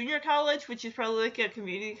to a junior college, which is probably like a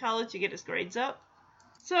community college, to get his grades up.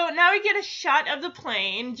 So now we get a shot of the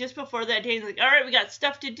plane just before that day. He's like, all right, we got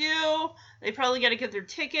stuff to do. They probably got to get their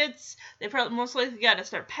tickets. They probably most likely got to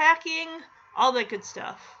start packing, all that good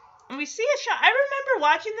stuff. And we see a shot. I remember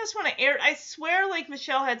watching this when it aired. I swear like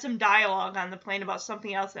Michelle had some dialogue on the plane about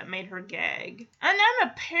something else that made her gag. And I'm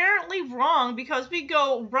apparently wrong, because we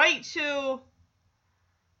go right to...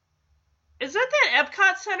 Is that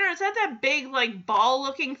Epcot Center? Is that big like ball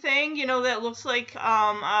looking thing? You know, that looks like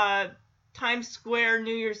Times Square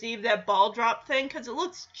New Year's Eve, that ball drop thing? Because it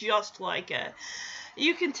looks just like it.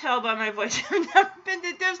 You can tell by my voice I've never been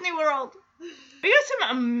to Disney World. We got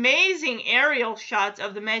some amazing aerial shots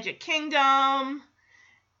of the Magic Kingdom.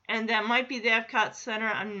 And that might be the Epcot Center.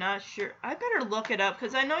 I'm not sure. I better look it up,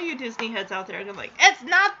 because I know you Disney heads out there are going to be like, it's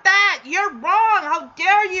not that! You're wrong! How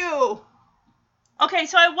dare you! Okay,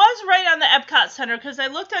 so I was right on the Epcot Center, because I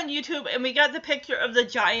looked on YouTube and we got the picture of the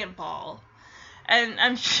giant ball. And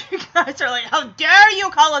I'm sure you guys are like, how dare you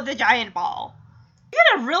call it the giant ball? We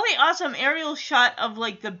got a really awesome aerial shot of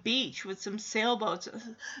like the beach with some sailboats.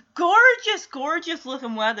 Gorgeous, gorgeous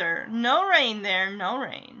looking weather. No rain there, no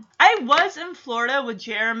rain. I was in Florida with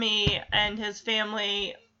Jeremy and his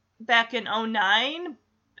family back in 2009,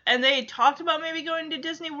 and they talked about maybe going to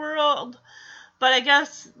Disney World, but I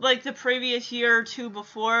guess like the previous year or two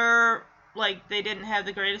before, like they didn't have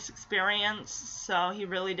the greatest experience, so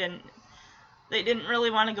they didn't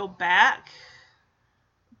really want to go back.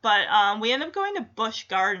 But we ended up going to Busch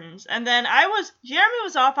Gardens. And then Jeremy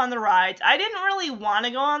was off on the rides. I didn't really want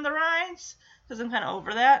to go on the rides, because I'm kind of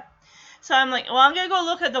over that. So I'm like, well, I'm going to go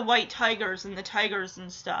look at the white tigers and the tigers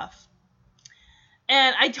and stuff.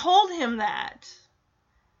 And I told him that.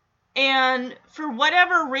 And for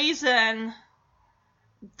whatever reason,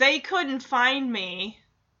 they couldn't find me.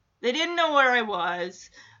 They didn't know where I was.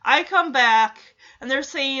 I come back, and they're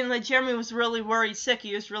saying that Jeremy was really worried, sick.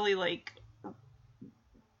 He was really like...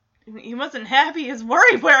 He wasn't happy, he was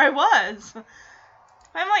worried where I was.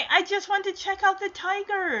 I'm like, I just want to check out the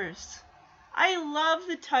tigers. I love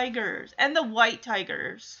the tigers. And the white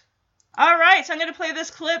tigers. Alright, so I'm going to play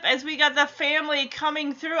this clip as we got the family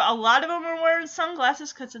coming through. A lot of them are wearing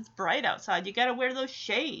sunglasses because it's bright outside. You got to wear those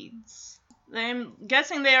shades. I'm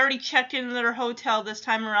guessing they already checked in their hotel this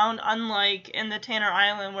time around, unlike in the Tanner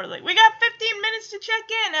Island where like, we got 15 minutes to check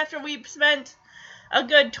in after we spent a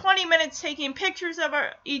good 20 minutes taking pictures of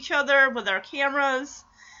each other with our cameras.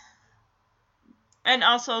 And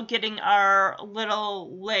also getting our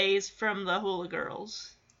little lays from the Hula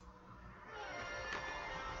Girls.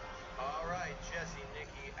 Alright, Jesse,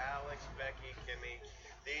 Nikki, Alex, Becky, Kimmy,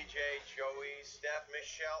 DJ, Joey, Steph,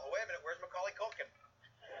 Michelle. Oh, wait a minute, where's Macaulay Culkin?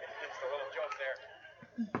 Just a little joke there.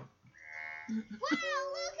 Wow,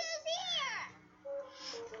 look who's here!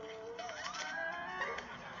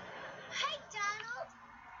 Hi, Donald.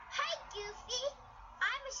 Hi, Goofy.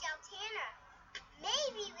 I'm Michelle Tanner.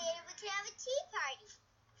 Maybe later we could have a tea party.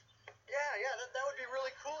 Yeah, that would be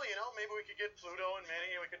really cool, you know. Maybe we could get Pluto and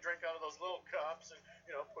Minnie, and we could drink out of those little cups and,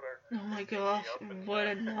 you know, put our... Oh my gosh, what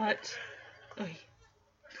a nut. Or maybe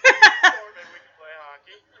we could play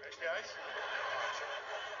hockey. Right, guys?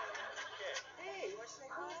 Okay. Hey, what's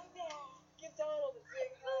that? Give Donald a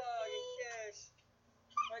big hug and kiss.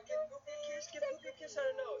 Right, give Goofy a kiss. Give Goofy a kiss on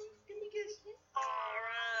the nose. Give me a kiss. All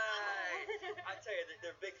right. I tell you,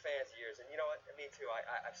 they're big fans of yours, and you know what? Me too.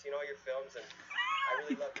 I've seen all your films, and I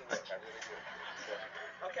really love your work. I really do. So,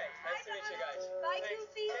 okay, nice to meet you guys. Bye, Thanks.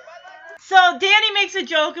 Goofy. Okay, bye-bye. So Danny makes a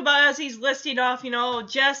joke about, as he's listing off,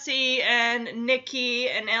 Jesse and Nikki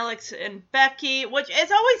and Alex and Becky, which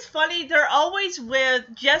is always funny. They're always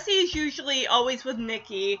Jesse is usually always with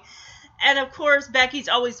Nikki, and of course Becky's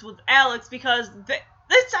always with Alex, because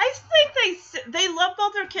I think they love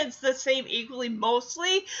both their kids the same equally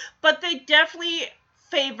mostly, but they definitely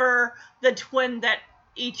favor the twin that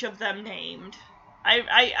each of them named.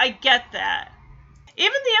 I get that.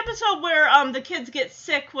 Even the episode where the kids get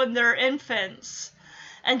sick when they're infants,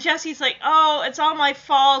 and Jesse's like, oh, it's all my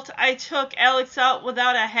fault. I took Alex out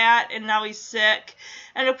without a hat, and now he's sick.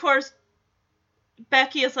 And of course,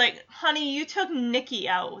 Becky is like, honey, you took Nikki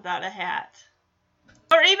out without a hat.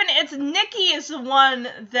 Or even it's Nikki is the one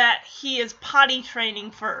that he is potty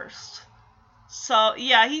training first. So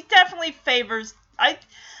yeah, he definitely favors. I feel he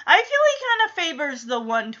kind of favors the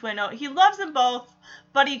one twin. He loves them both,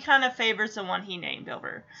 but he kind of favors the one he named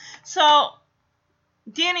over. So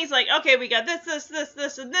Danny's like, okay, we got this,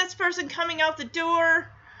 and this person coming out the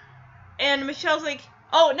door. And Michelle's like,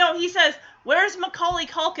 oh, no, he says, where's Macaulay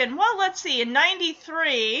Culkin? Well, let's see, in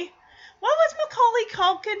 93, what was Macaulay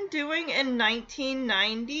Culkin doing in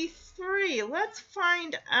 1993? Let's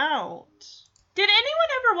find out. Did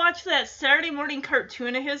anyone ever watch that Saturday morning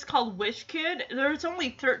cartoon of his called Wish Kid? There's only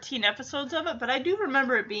 13 episodes of it, but I do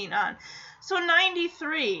remember it being on. So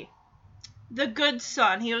 93, The Good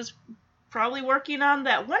Son. He was probably working on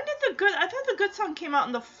that. When did I thought The Good Son came out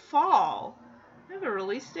in the fall. I have a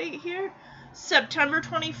release date here. September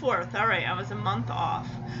 24th. All right, I was a month off.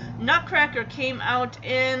 Nutcracker came out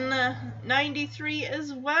in 93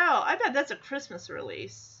 as well. I bet that's a Christmas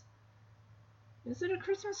release. Is it a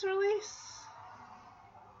Christmas release?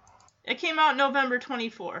 It came out November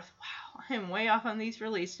 24th. Wow, I'm way off on these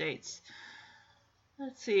release dates.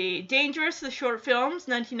 Let's see. Dangerous, the short films,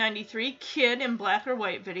 1993. Kid in black or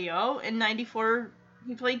white video. In 94,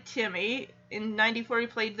 he played Timmy. In 94, he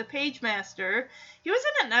played the Page Master. He was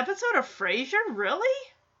in an episode of Frasier? Really?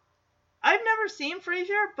 I've never seen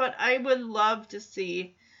Frasier, but I would love to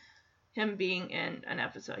see him being in an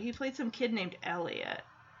episode. He played some kid named Elliot.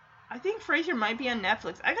 I think Frasier might be on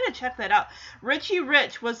Netflix. I gotta check that out. Richie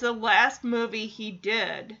Rich was the last movie he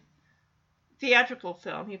did. Theatrical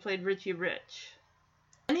film. He played Richie Rich.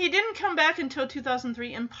 And he didn't come back until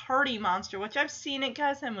 2003 in Party Monster, which I've seen it.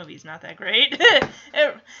 Guys, that movie's not that great.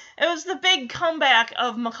 it was the big comeback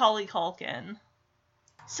of Macaulay Culkin.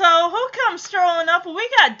 So, who comes strolling up? Well, we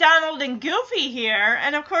got Donald and Goofy here.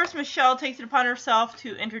 And, of course, Michelle takes it upon herself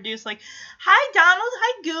to introduce, like, hi, Donald.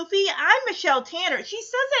 Hi, Goofy. I'm Michelle Tanner. She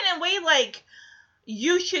says it in a way like,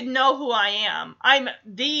 you should know who I am. I'm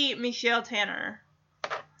the Michelle Tanner.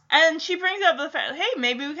 And she brings up the fact, hey,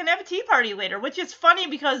 maybe we can have a tea party later, which is funny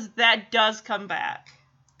because that does come back.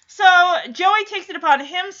 So Joey takes it upon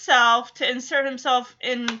himself to insert himself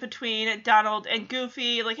in between Donald and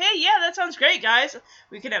Goofy. Like, hey, yeah, that sounds great, guys.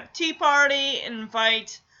 We could have a tea party,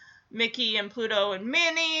 invite Mickey and Pluto and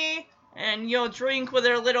Minnie, and, drink with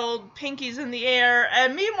their little pinkies in the air.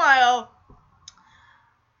 And meanwhile,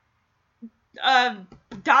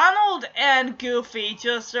 Donald and Goofy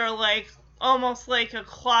just are like, almost like a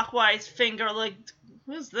clockwise finger, like,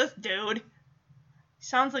 who's this dude? He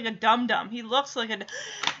sounds like a dum-dum. He looks like a...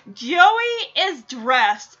 Joey is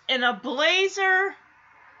dressed in a blazer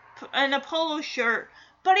and a polo shirt,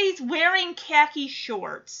 but he's wearing khaki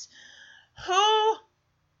shorts. Who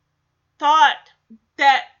thought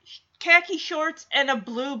that khaki shorts and a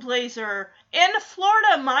blue blazer in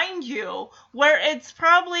Florida, mind you, where it's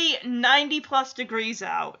probably 90-plus degrees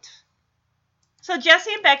out? So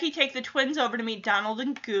Jesse and Becky take the twins over to meet Donald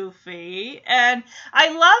and Goofy. And I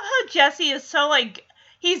love how Jesse is so, like,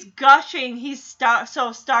 he's gushing. He's so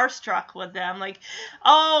starstruck with them. Like,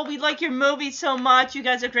 oh, we like your movie so much. You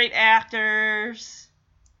guys are great actors.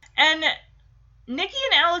 And Nikki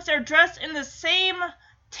and Alex are dressed in the same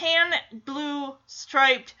tan blue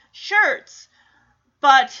striped shirts.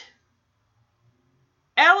 But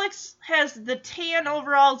Alex has the tan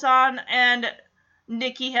overalls on and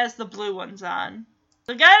Nikki has the blue ones on.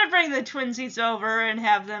 So gotta bring the twinsies over and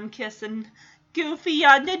have them kissing Goofy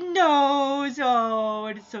on the nose. Oh,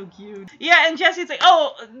 it's so cute. Yeah, and Jesse's like,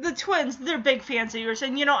 oh, the twins, they're big fans of yours.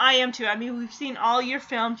 And, I am too. I mean, we've seen all your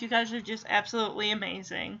films. You guys are just absolutely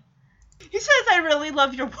amazing. He says, I really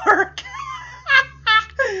love your work.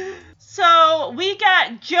 So we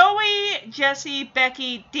got Joey, Jesse,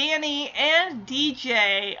 Becky, Danny, and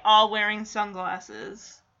DJ all wearing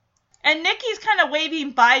sunglasses. And Nikki's kind of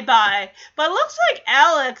waving bye-bye, but it looks like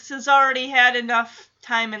Alex has already had enough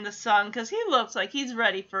time in the sun, because he looks like he's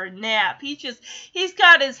ready for a nap. He's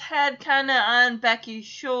got his head kind of on Becky's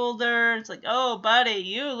shoulder. It's like, oh, buddy,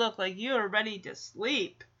 you look like you are ready to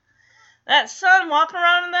sleep. that sun, walking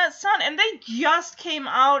around in that sun, and they just came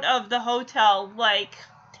out of the hotel like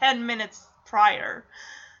 10 minutes prior.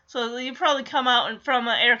 So you probably come out from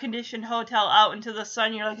an air-conditioned hotel out into the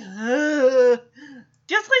sun, you're like, ugh.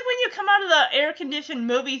 Just like when you come out of the air-conditioned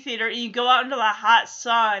movie theater and you go out into the hot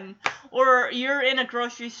sun, or you're in a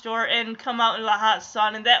grocery store and come out into the hot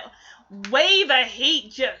sun, and that wave of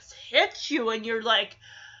heat just hits you, and you're like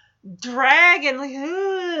dragging, like,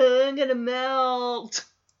 I'm gonna melt.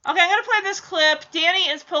 Okay, I'm gonna play this clip. Danny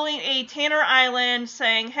is pulling a Tanner Island,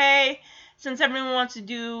 saying, hey, since everyone wants to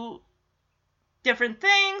do different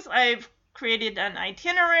things, I've created an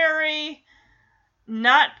itinerary,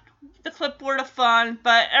 not the clipboard of fun,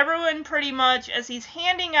 but everyone pretty much, as he's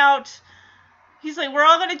handing out, he's like, we're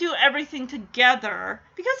all going to do everything together,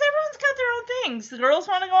 because everyone's got their own things. The girls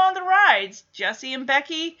want to go on the rides. Jesse and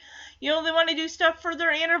Becky, they want to do stuff for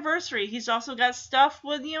their anniversary. He's also got stuff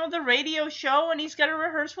with, the radio show, and he's got to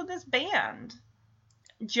rehearse with his band.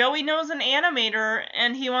 Joey knows an animator,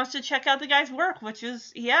 and he wants to check out the guy's work, which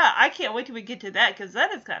is, I can't wait till we get to that, because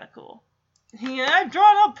that is kind of cool. I've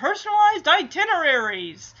drawn up personalized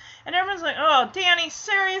itineraries. And everyone's like, oh, Danny,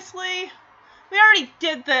 seriously? We already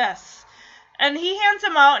did this. And he hands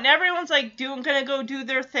them out, and everyone's like, gonna go do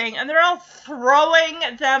their thing. And they're all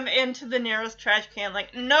throwing them into the nearest trash can,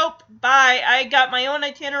 like, nope, bye. I got my own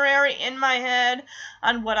itinerary in my head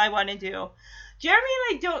on what I want to do. Jeremy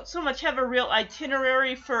and I don't so much have a real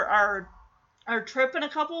itinerary for our trip in a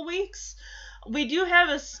couple weeks. We do have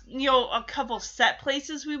a couple set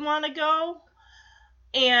places we want to go,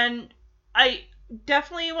 and I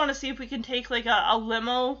definitely want to see if we can take like a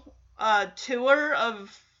limo tour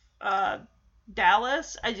of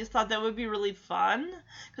Dallas. I just thought that would be really fun,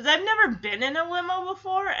 because I've never been in a limo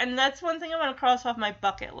before, and that's one thing I want to cross off my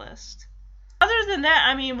bucket list. Other than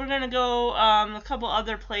that, we're going to go a couple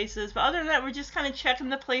other places, but other than that, we're just kind of checking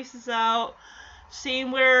the places out,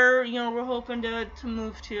 seeing where, we're hoping to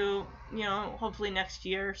move to, hopefully next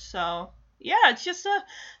year. So, yeah, it's just to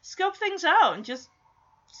scope things out and just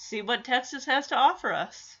see what Texas has to offer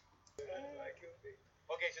us.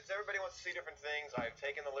 Okay, since everybody wants to see different things, I've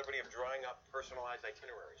taken the liberty of drawing up personalized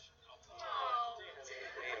itineraries.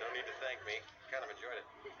 Hey, no need to thank me. Kind of enjoyed it.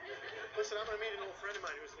 Listen, I'm going to meet an old friend of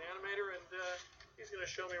mine who's an animator, and he's going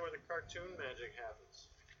to show me where the cartoon magic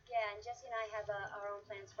happens. Yeah, and Jesse and I have our own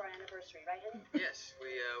plans for our anniversary, right, honey? Yes,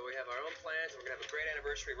 we have our own plans. We're going to have a great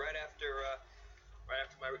anniversary right after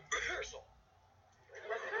my rehearsal.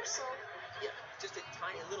 Rehearsal? Yeah, just a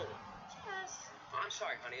tiny little one. Yes. Oh, I'm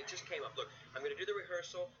sorry, honey. It just came up. Look, I'm going to do the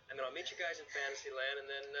rehearsal, and then I'll meet you guys in Fantasyland, and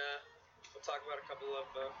then we'll talk about a couple of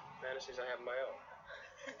fantasies I have of my own.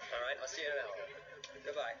 All right, I'll see you in an hour.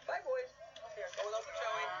 Goodbye. Bye, boys. Here, going over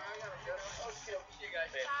Joey. Okay, see you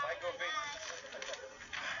guys. Man, bye, Goofy.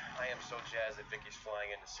 I am so jazzed that Vicky's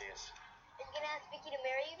flying in to see us. Are you gonna ask Vicky to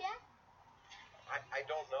marry you, Dad? I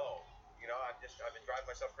don't know. I've been driving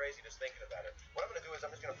myself crazy just thinking about it. What I'm going to do is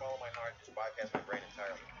I'm just going to follow my heart and just bypass my brain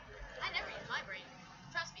entirely. I never use my brain.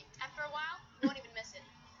 Trust me, after a while, you won't even miss it.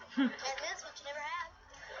 And that's what you never have.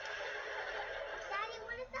 Daddy,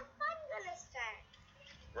 when is the fun gonna start?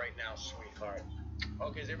 Right now, sweetheart.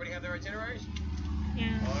 Okay, does everybody have their itineraries?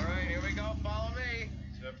 Yeah. All right, here we go. Follow me.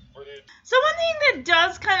 So one thing that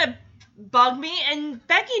does kind of bug me, and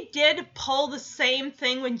Becky did pull the same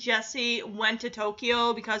thing when Jesse went to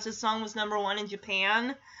Tokyo because his song was #1 in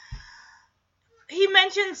Japan. He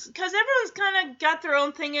mentions, because everyone's kind of got their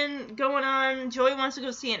own thing going on. Joey wants to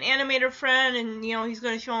go see an animator friend, and, he's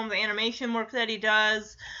going to show him the animation work that he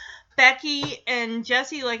does. Becky and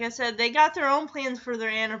Jesse, like I said, they got their own plans for their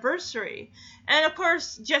anniversary. And, of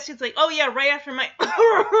course, Jesse's like, oh, yeah, right after my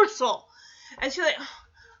rehearsal. And she's like,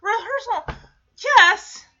 rehearsal?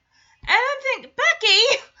 Jess? And I think,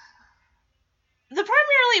 Becky, the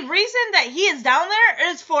primary reason that he is down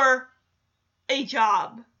there is for a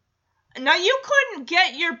job. Now, you couldn't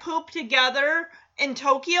get your poop together in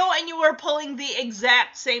Tokyo, and you were pulling the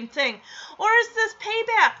exact same thing. Or is this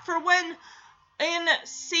payback for when, in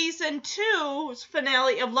Season 2's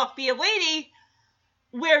finale of Luck Be a Lady,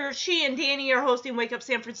 where she and Danny are hosting Wake Up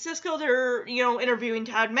San Francisco, they're, interviewing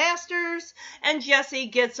Todd Masters, and Jesse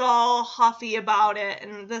gets all huffy about it,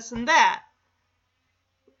 and this and that.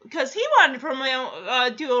 Because he wanted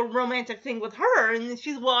to do a romantic thing with her, and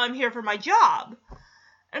she's, well, I'm here for my job.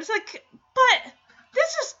 And it's like, but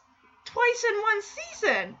this is twice in one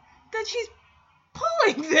season that she's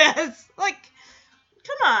pulling this. Like,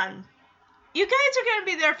 come on. You guys are going to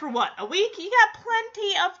be there for what, a week? You got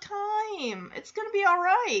plenty of time. It's going to be all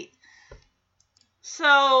right.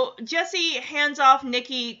 So Jesse hands off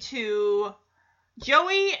Nikki to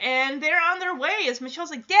Joey, and they're on their way. As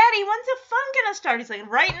Michelle's like, Daddy, when's the fun gonna start? He's like,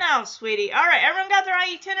 right now, sweetie. All right, everyone got their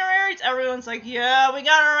itineraries? Everyone's like, yeah, we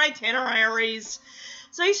got our itineraries.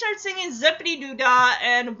 So he starts singing Zippity-Doo-Dah,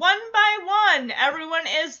 and one by one, everyone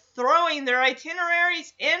is throwing their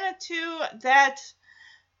itineraries into that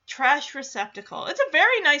trash receptacle. It's a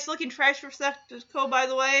very nice looking trash receptacle, by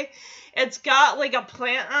the way. It's got like a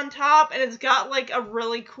plant on top, and it's got like a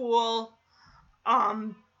really cool,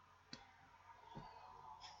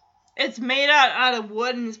 it's made out of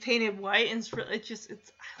wood and it's painted white, and I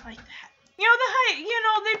like that.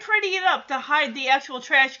 They pretty it up to hide the actual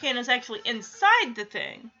trash can is actually inside the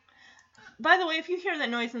thing. By the way, if you hear that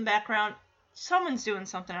noise in the background, someone's doing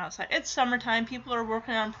something outside. It's summertime. People are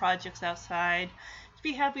working on projects outside. Just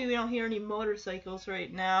be happy we don't hear any motorcycles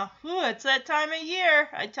right now. Ooh, it's that time of year.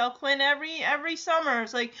 I tell Quinn every summer.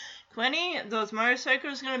 It's like, Quinny, those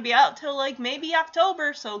motorcycles are going to be out till like maybe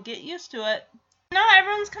October, so get used to it. Now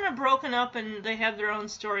everyone's kind of broken up and they have their own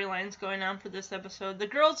storylines going on for this episode. The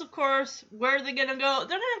girls, of course, where are they going to go?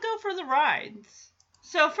 They're going to go for the rides.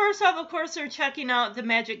 So first off, of course, they're checking out the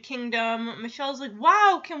Magic Kingdom. Michelle's like,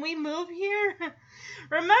 wow, can we move here?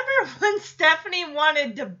 Remember when Stephanie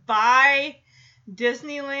wanted to buy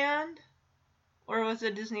Disneyland? Or was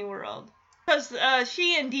it Disney World? Because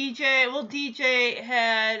she and DJ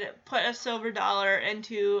had put a silver dollar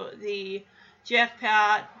into the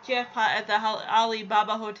jackpot at the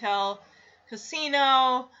Alibaba Hotel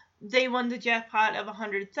Casino. They won the jackpot of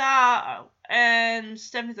 100,000, and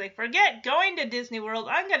Stephanie's like, forget going to Disney World,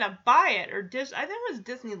 I'm gonna buy it. Or I think it was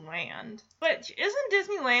Disneyland. But isn't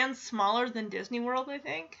Disneyland smaller than Disney World, I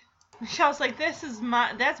think? Michelle's like,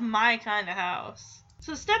 that's my kind of house.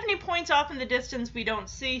 So Stephanie points off in the distance we don't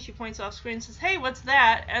see. She points off screen and says, hey, what's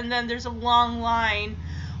that? And then there's a long line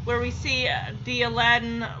where we see the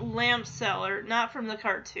Aladdin lamp seller, not from the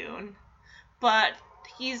cartoon, but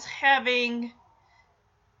he's having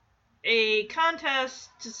a contest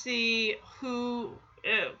to see who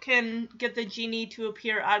can get the genie to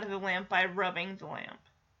appear out of the lamp by rubbing the lamp.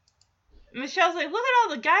 Michelle's like, look at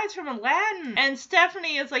all the guys from Aladdin. And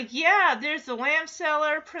Stephanie is like, yeah, there's the lamp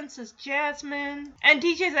seller, Princess Jasmine. And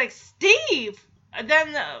DJ's like, Steve! And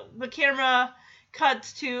then the camera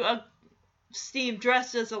cuts to Steve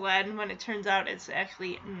dressed as Aladdin when it turns out it's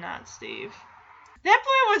actually not Steve. That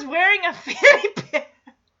boy was wearing a fanny pack.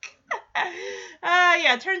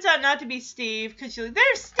 Yeah, it turns out not to be Steve, because she's like,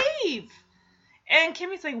 there's Steve! And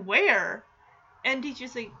Kimmy's like, where? And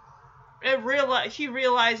DJ's like, she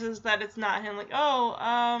realizes that it's not him, like,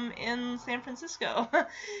 in San Francisco.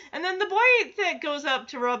 And then the boy that goes up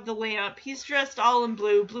to rub the lamp, he's dressed all in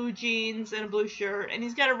blue jeans and a blue shirt, and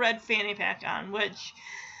he's got a red fanny pack on, which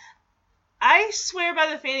I swear by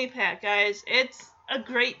the fanny pack, guys. It's a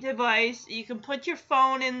great device. You can put your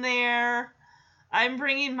phone in there. I'm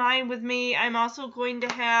bringing mine with me. I'm also going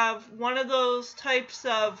to have one of those types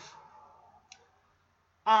of,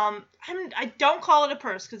 I don't call it a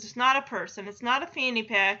purse because it's not a purse and it's not a fanny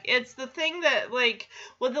pack. It's the thing that, like,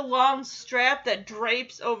 with the long strap that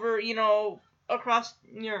drapes over, across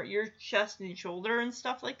your chest and shoulder and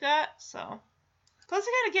stuff like that. So, plus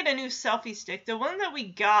I gotta get a new selfie stick. The one that we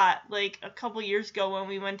got, like, a couple years ago when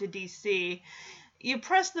we went to DC, you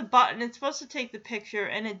press the button, it's supposed to take the picture,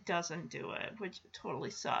 and it doesn't do it, which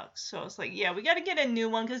totally sucks. So it's like, yeah, we gotta get a new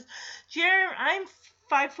one, because I'm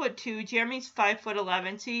 5'2", Jeremy's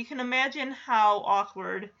 5'11", so you can imagine how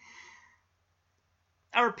awkward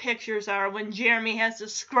our pictures are when Jeremy has to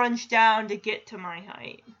scrunch down to get to my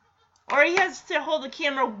height. Or he has to hold the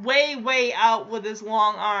camera way, way out with his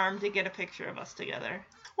long arm to get a picture of us together.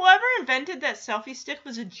 Whoever invented that selfie stick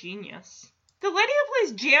was a genius. The lady who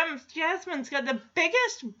plays Jasmine's got the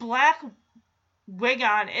biggest black wig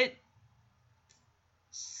on. It's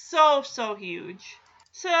so huge.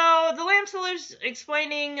 So the lamp seller's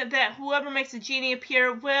explaining that whoever makes the genie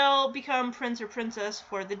appear will become prince or princess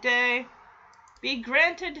for the day. Be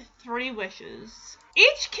granted 3 wishes.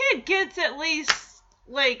 Each kid gets at least,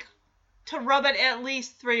 to rub it at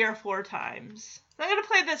least 3 or 4 times. I'm going to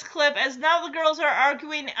play this clip as now the girls are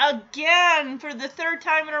arguing again for the 3rd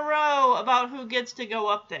time in a row about who gets to go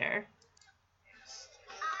up there.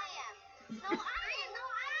 I am. No, I am.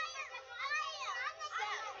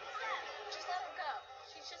 Just let her go.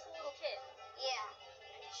 She's just a little kid. Yeah,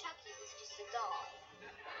 and Chucky was just a doll.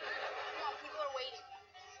 Come on, people are waiting.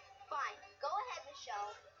 Fine, go ahead,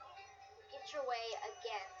 Michelle. Get your way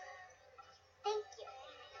again. Thank you.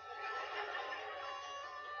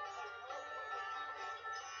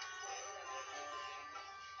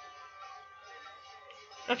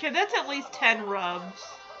 Okay, that's at least 10 rubs.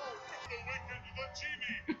 Awakened the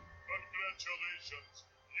genie. Congratulations.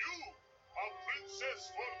 You have princess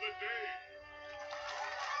for the day.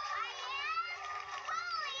 I am?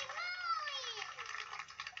 Holy moly!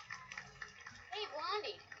 Hey,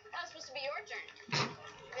 Blondie, that was supposed to be your turn.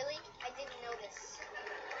 Really? I didn't notice.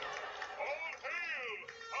 All hail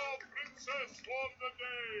our princess for the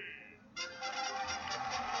day.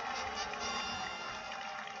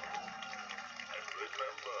 And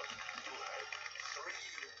remember, you have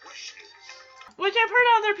 3 wishes. Which I've heard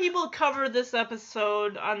other people cover this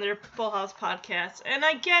episode on their Full House podcast, and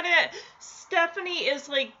I get it. Stephanie is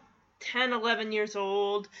like 10, 11 years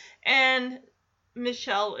old, and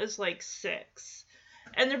Michelle is like 6.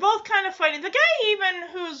 And they're both kind of fighting. The guy even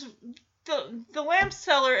who's the lamp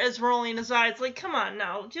seller is rolling his eyes like, come on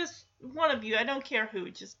now, just one of you, I don't care who,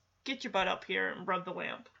 just get your butt up here and rub the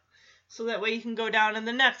lamp. So that way you can go down and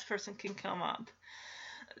the next person can come up.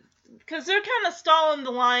 Because they're kind of stalling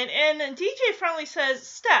the line, and DJ Friendly says,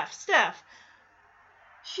 Steph,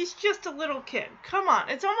 she's just a little kid. Come on.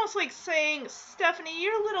 It's almost like saying, Stephanie,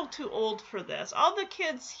 you're a little too old for this. All the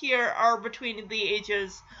kids here are between the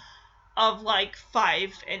ages of like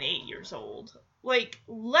 5 and 8 years old. Like,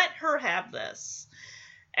 let her have this.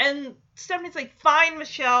 And Stephanie's like, fine,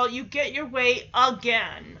 Michelle, you get your way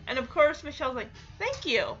again. And of course, Michelle's like, thank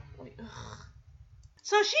you. Like, ugh.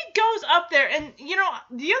 So she goes up there, and, you know,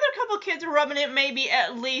 the other couple kids are rubbing it maybe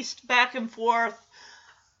at least back and forth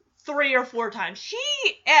 3 or 4 times. She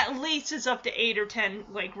at least is up to 8 or 10,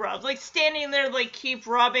 like, rubs. Like, standing there, like, keep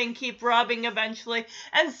rubbing eventually.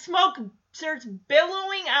 And smoke starts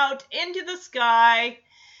billowing out into the sky.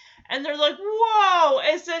 And they're like, whoa,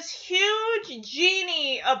 as this huge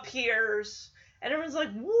genie appears. And everyone's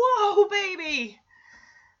like, whoa, baby.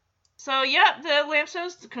 So, yeah, the lamp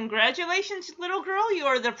says, congratulations, little girl. You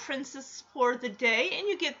are the princess for the day, and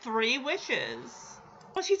you get 3 wishes.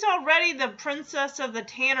 Well, she's already the princess of the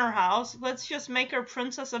Tanner house. Let's just make her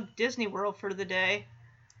princess of Disney World for the day.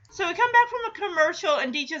 So we come back from a commercial,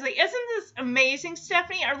 and DJ's like, isn't this amazing,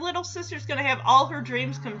 Stephanie? Our little sister's going to have all her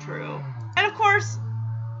dreams come true. And, of course,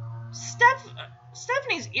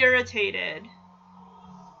 Stephanie's irritated.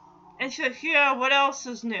 And she's like, yeah, what else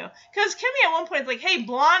is new? Because Kimmy at one point is like, hey,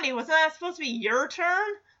 Blondie, wasn't that supposed to be your turn?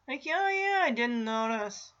 Like, yeah, I didn't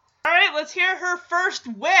notice. All right, let's hear her first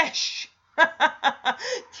wish.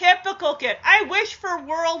 Typical kid. I wish for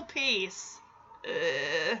world peace.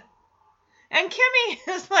 And Kimmy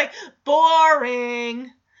is like,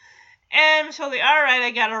 boring. And Michelle's like, all right, I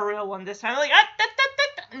got a real one this time. I'm like,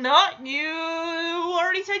 no, you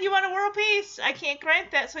already said you want a world peace. I can't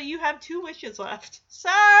grant that, so you have 2 wishes left.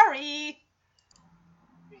 Sorry.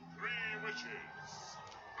 3 wishes.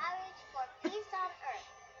 I wish for peace on Earth.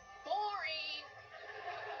 Boring.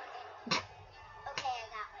 Okay, I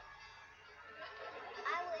got one.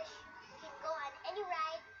 I wish we could go on any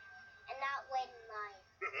ride and not wait in line.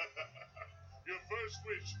 Your first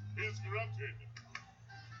wish is granted.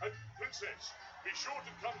 And Princess, be sure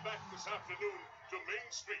to come back this afternoon to Main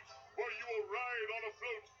Street, where you will ride on a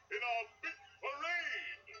float in our big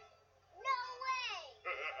parade. No way!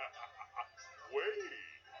 Wait.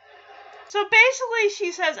 So basically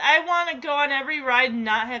she says, I want to go on every ride and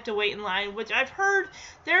not have to wait in line, which I've heard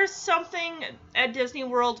there's something at Disney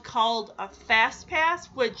World called a Fast Pass,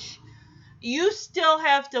 which you still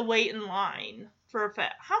have to wait in line for a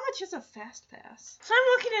How much is a Fast Pass? So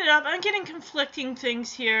I'm looking it up. I'm getting conflicting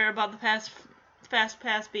things here about the Fast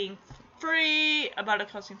Pass being free, about it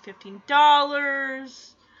costing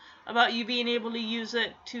 $15, about you being able to use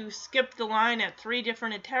it to skip the line at 3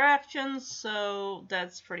 different attractions. So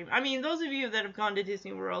that's pretty much, I mean, those of you that have gone to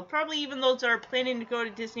Disney World, probably even those that are planning to go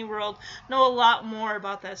to Disney World, know a lot more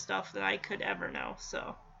about that stuff than I could ever know.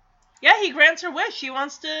 So yeah, he grants her wish. She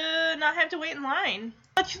wants to not have to wait in line.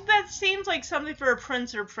 That seems like something for a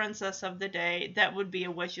prince or princess of the day. That would be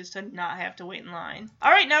a wish, is to not have to wait in line.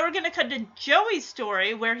 Alright, now we're going to cut to Joey's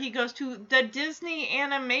story, where he goes to the Disney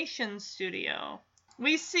Animation Studio.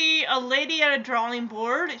 We see a lady at a drawing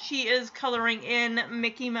board. She is coloring in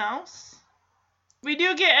Mickey Mouse. We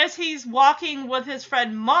do get, as he's walking with his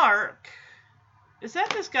friend Mark. Is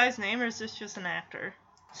that this guy's name, or is this just an actor?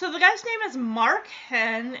 So the guy's name is Mark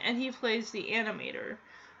Henn, and he plays the animator.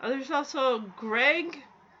 There's also Greg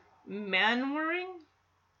Manwaring.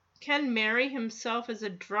 Ken Mary himself as a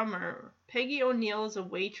drummer. Peggy O'Neill as a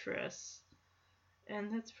waitress.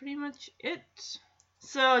 And that's pretty much it.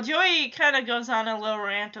 So Joey kind of goes on a little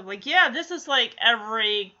rant of like, yeah, this is like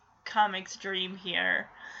every comic's dream here.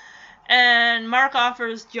 And Mark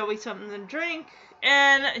offers Joey something to drink.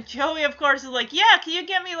 And Joey, of course, is like, yeah, can you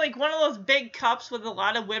get me like one of those big cups with a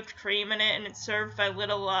lot of whipped cream in it, and it's served by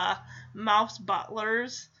little mouse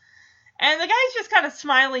butlers? And the guy's just kind of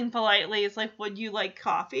smiling politely. It's like, would you like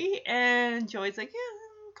coffee? And Joey's like,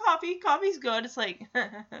 yeah, coffee. Coffee's good. It's like, I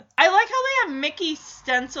like how they have Mickey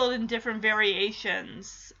stenciled in different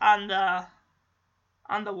variations on the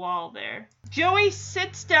wall there. Joey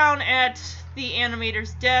sits down at the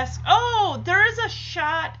animator's desk. Oh, there is a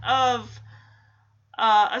shot of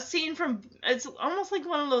a scene from, it's almost like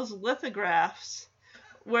one of those lithographs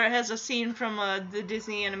where it has a scene from the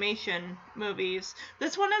Disney animation movies.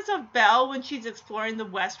 This one is of Belle when she's exploring the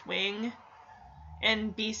West Wing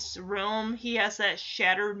in Beast's room. He has that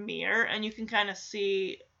shattered mirror, and you can kind of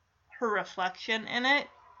see her reflection in it.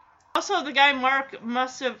 Also, the guy Mark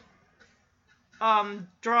must have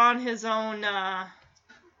drawn his own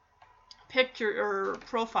picture or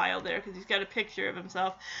profile there, because he's got a picture of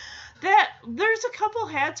himself. There's a couple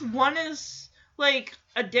hats. One is like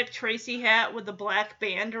a Dick Tracy hat with a black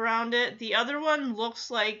band around it. The other one looks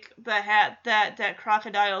like the hat that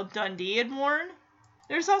Crocodile Dundee had worn.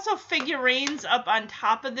 There's also figurines up on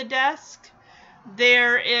top of the desk.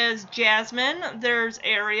 There is Jasmine. There's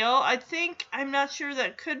Ariel. I'm not sure,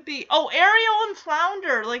 that could be... Oh, Ariel and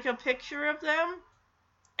Flounder, like a picture of them.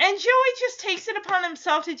 And Joey just takes it upon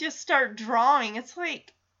himself to just start drawing. It's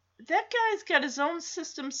like, that guy's got his own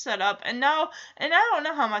system set up, and I don't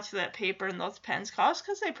know how much that paper and those pens cost,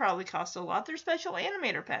 because they probably cost a lot. They're special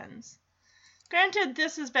animator pens. Granted,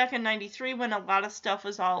 this is back in '93 when a lot of stuff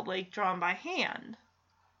was all, like, drawn by hand.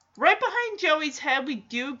 Right behind Joey's head, we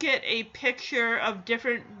do get a picture of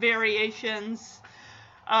different variations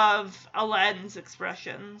of Aladdin's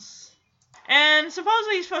expressions. And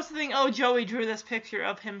supposedly you're supposed to think, oh, Joey drew this picture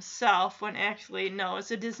of himself, when actually, no, it's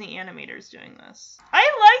the Disney animators doing this.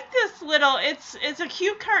 I like this little, it's a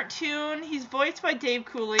cute cartoon. He's voiced by Dave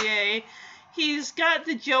Coulier. He's got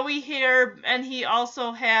the Joey hair, and he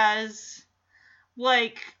also has,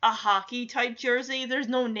 like, a hockey type jersey. There's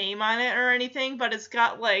no name on it or anything, but it's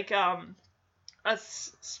got, like, a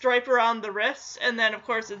stripe around the wrist, and then, of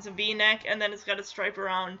course, it's a V-neck, and then it's got a stripe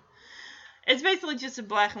around. It's basically just a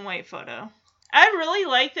black and white photo. I really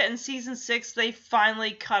like that in season 6 they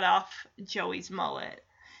finally cut off Joey's mullet.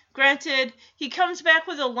 Granted, he comes back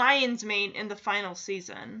with a lion's mane in the final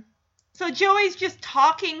season. So Joey's just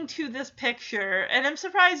talking to this picture, and I'm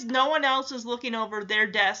surprised no one else is looking over their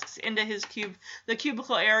desks into the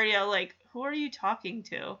cubicle area like, who are you talking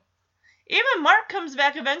to? Even Mark comes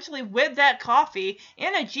back eventually with that coffee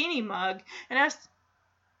and a genie mug and asks,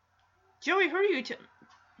 Joey, who are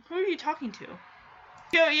you talking to?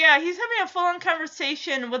 So, yeah, he's having a full-on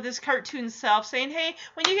conversation with his cartoon self, saying, hey,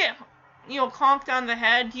 when you get, conked on the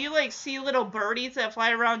head, do you, like, see little birdies that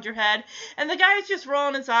fly around your head? And the guy's just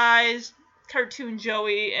rolling his eyes, cartoon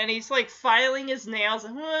Joey, and he's, like, filing his nails,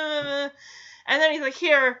 and then he's like,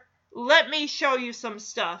 here, let me show you some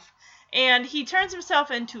stuff. And he turns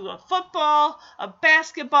himself into a football, a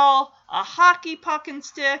basketball, a hockey puck and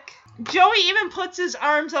stick. Joey even puts his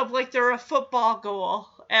arms up like they're a football goal,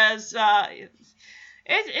 as,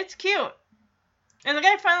 it's cute. And the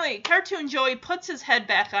guy finally, cartoon Joey, puts his head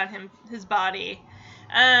back on his body,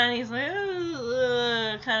 and he's like,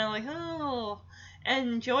 kind of like, oh.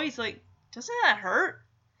 And Joey's like, doesn't that hurt?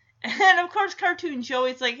 And of course, cartoon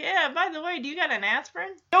Joey's like, yeah, by the way, do you got an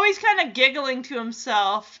aspirin? Joey's kind of giggling to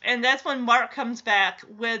himself, and that's when Mark comes back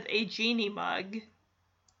with a genie mug.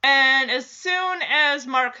 And as soon as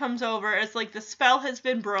Mark comes over, it's like the spell has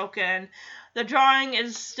been broken. The drawing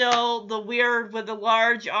is still the weird with the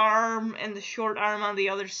large arm and the short arm on the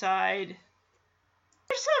other side.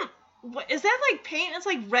 There's is that like paint? It's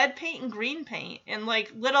like red paint and green paint. And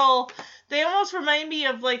like little, they almost remind me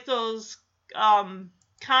of like those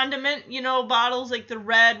condiment, bottles. Like the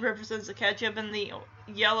red represents the ketchup and the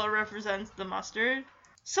yellow represents the mustard.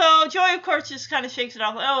 So Joey, of course, just kind of shakes it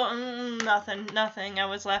off. Like, oh, nothing. I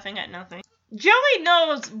was laughing at nothing. Joey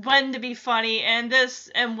knows when to be funny and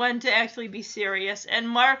when to actually be serious. And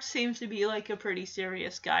Mark seems to be like a pretty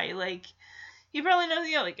serious guy. Like, he probably knows,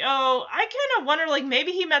 oh, I kind of wonder, like,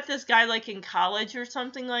 maybe he met this guy, like, in college or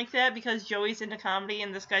something like that, because Joey's into comedy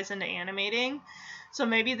and this guy's into animating. So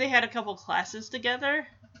maybe they had a couple classes together.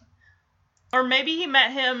 Or maybe he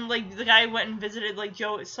met him, like, the guy went and visited, like,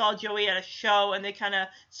 saw Joey at a show, and they kind of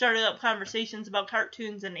started up conversations about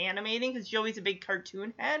cartoons and animating, because Joey's a big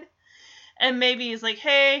cartoon head. And maybe he's like,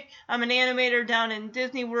 hey, I'm an animator down in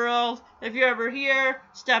Disney World. If you're ever here,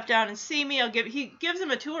 stop down and see me. He gives him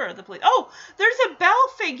a tour of the place. Oh, there's a Belle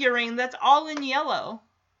figurine that's all in yellow.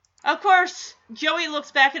 Of course, Joey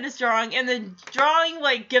looks back at his drawing, and the drawing,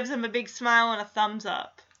 like, gives him a big smile and a thumbs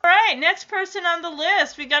up. All right, next person on the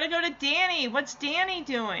list. We got to go to Danny. What's Danny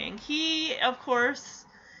doing? He, of course,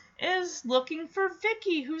 is looking for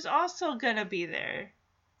Vicky, who's also going to be there.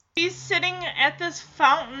 She's sitting at this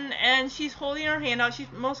fountain and she's holding her hand out. She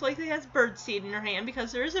most likely has bird seed in her hand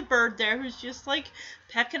because there is a bird there who's just like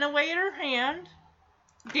pecking away at her hand.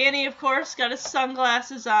 Danny, of course, got his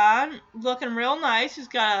sunglasses on, looking real nice. He's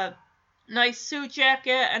got a nice suit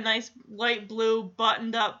jacket, a nice light blue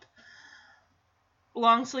buttoned up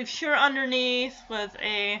long sleeve shirt underneath with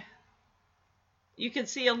you can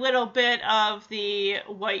see a little bit of the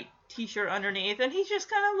white t-shirt underneath, and he's just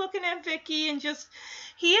kind of looking at Vicky and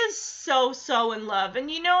he is so in love.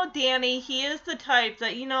 And you know, Danny, he is the type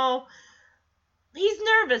that, you know, he's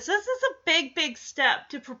nervous. This is a big step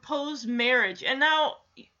to propose marriage. And now,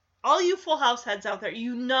 all you Full House heads out there,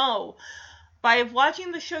 you know, by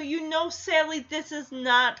watching the show, you know, sadly, this is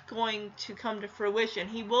not going to come to fruition.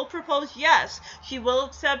 He will propose, yes. She will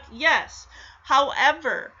accept, yes.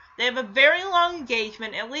 However, they have a very long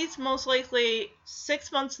engagement, at least most likely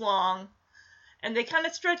 6 months long, and they kind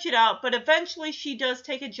of stretch it out, but eventually she does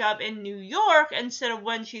take a job in New York instead of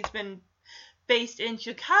when she's been based in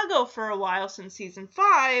Chicago for a while since season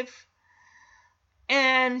 5.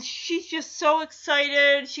 And she's just so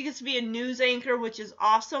excited. She gets to be a news anchor, which is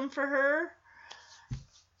awesome for her.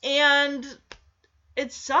 And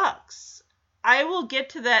it sucks. I will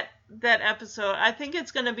get to that episode. I think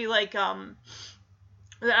it's going to be like the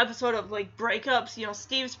episode of like breakups, you know,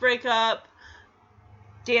 Steve's breakup,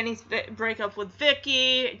 Danny's breakup with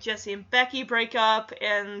Vicky, Jesse and Becky break up,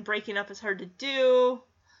 and breaking up is hard to do.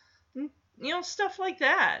 You know, stuff like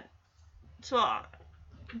that. So,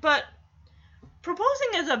 but proposing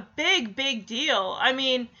is a big deal. I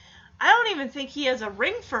mean, I don't even think he has a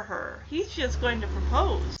ring for her. He's just going to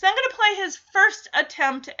propose. So I'm going to play his first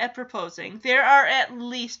attempt at proposing. There are at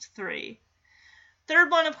least 3. Third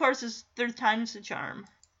one, of course, is third time's the charm.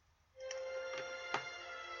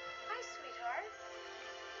 Hi, sweetheart.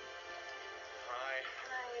 Hi.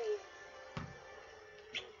 Hi.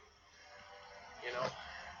 You know,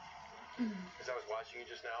 as I was watching you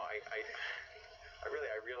just now, I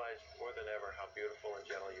realized more than ever how beautiful and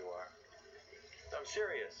gentle you are. I'm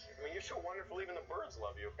serious. I mean, you're so wonderful, even the birds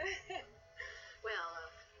love you. Well,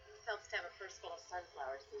 helps to have a purse full of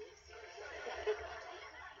sunflower seeds.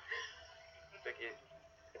 Vicky,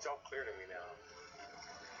 it's all clear to me now.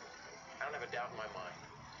 I don't have a doubt in my mind.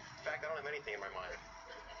 In fact, I don't have anything in my mind.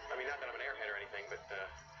 I mean, not that I'm an airhead or anything, but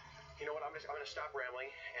you know what? I'm gonna stop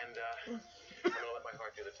rambling and I'm gonna let my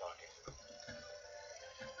heart do the talking.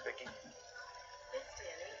 Vicky, Yes,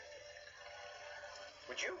 Danny.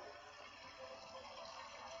 would you?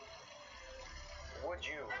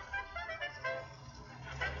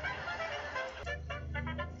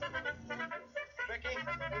 Vicky,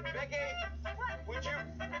 would you?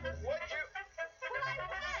 Would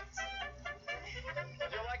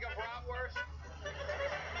you like a bratwurst?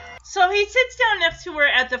 So he sits down next to her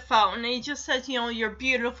at the fountain, and he just says, you know, you're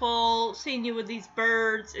beautiful, seeing you with these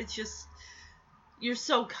birds, it's just, you're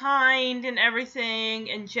so kind and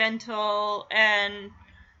everything, and gentle, and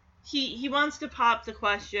he wants to pop the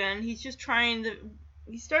question. He's just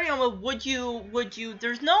he's starting on with, would you,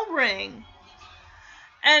 there's no ring.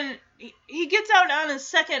 And he gets out on his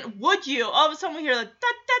second, would you, all of a sudden we hear like,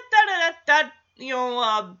 da-da-da-da-da-da, you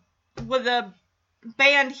know, with a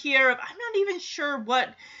band here. I'm not even sure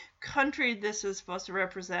what country this is supposed to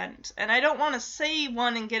represent. And I don't want to say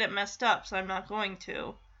one and get it messed up, so I'm not going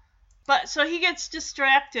to. But, so he gets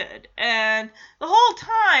distracted, and the whole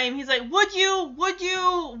time, he's like, would you,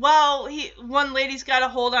 well, one lady's got a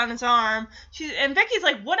hold on his arm, and Vicky's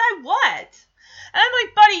like, would I what? And I'm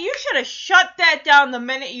like, buddy, you should have shut that down the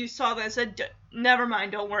minute you saw that and said, never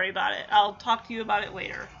mind, don't worry about it, I'll talk to you about it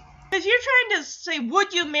later. Because you're trying to say,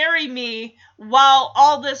 would you marry me, while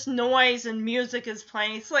all this noise and music is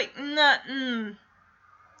playing. It's like,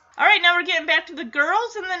 Alright, now we're getting back to the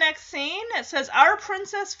girls in the next scene. It says, our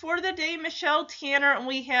princess for the day, Michelle Tanner, and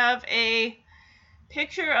we have a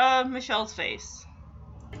picture of Michelle's face.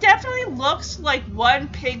 It definitely looks like one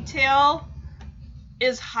pigtail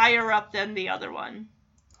is higher up than the other one.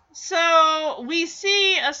 So, we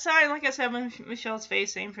see a sign, like I said, with Michelle's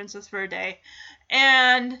face saying princess for a day,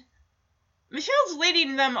 and Michelle's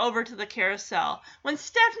leading them over to the carousel. When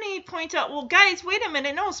Stephanie points out, well, guys, wait a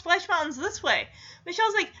minute, no, Splash Mountain's this way.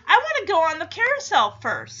 Michelle's like, I want to go on the carousel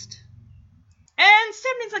first. And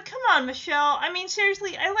Stephanie's like, come on, Michelle. I mean,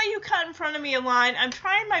 seriously, I let you cut in front of me a line. I'm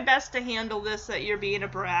trying my best to handle this, that you're being a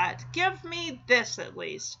brat. Give me this, at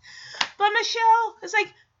least. But Michelle is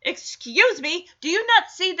like, excuse me, do you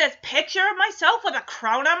not see this picture of myself with a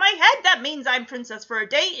crown on my head? That means I'm princess for a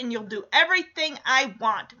day, and you'll do everything I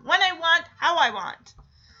want, when I want, how I want.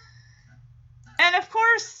 And of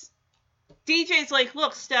course, DJ's like,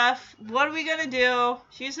 look, Steph, what are we gonna do?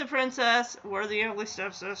 She's the princess. We're the ugly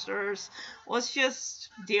stepsisters. Let's just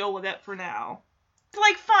deal with it for now. It's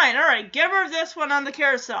like, fine, alright, give her this one on the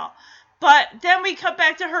carousel. But then we cut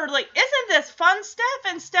back to her like, isn't this fun, Steph?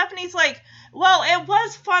 And Stephanie's like, well, it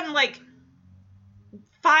was fun like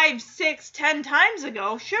 5, 6, 10 times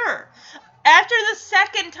ago, sure. After the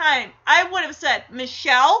second time, I would have said,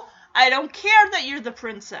 Michelle, I don't care that you're the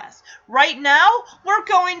princess. Right now, we're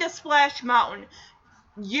going to Splash Mountain.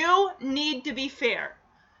 You need to be fair.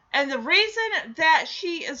 And the reason that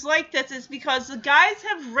she is like this is because the guys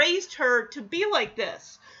have raised her to be like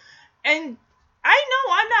this. And I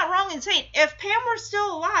know I'm not wrong in saying, if Pam were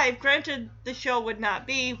still alive, granted the show would not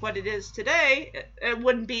be what it is today, it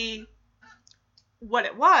wouldn't be what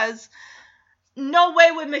it was, no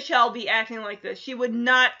way would Michelle be acting like this. She would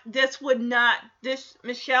not, this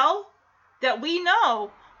Michelle that we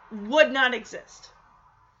know would not exist.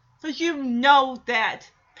 Because you know that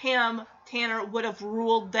Pam Tanner would have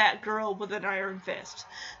ruled that girl with an iron fist.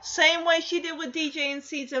 Same way she did with DJ in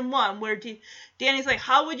season 1, where Danny's like,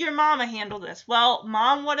 how would your mama handle this? Well,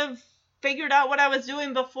 Mom would have figured out what I was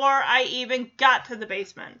doing before I even got to the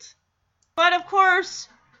basement. But of course,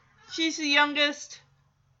 she's the youngest.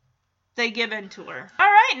 They give in to her.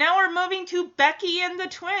 Alright, now we're moving to Becky and the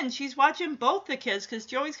twins. She's watching both the kids because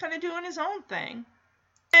Joey's kind of doing his own thing.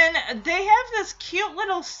 And they have this cute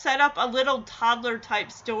little setup, a little toddler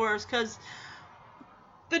type stores, because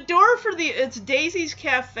the door for it's Daisy's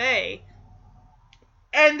Cafe,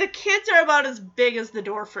 and the kids are about as big as the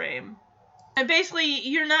door frame. And basically,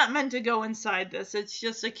 you're not meant to go inside this. It's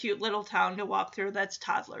just a cute little town to walk through that's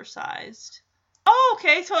toddler sized. Oh,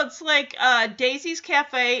 okay, so it's like Daisy's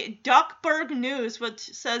Cafe, Duckburg News, which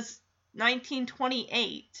says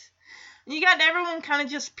 1928. And you got everyone kind of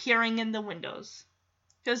just peering in the windows.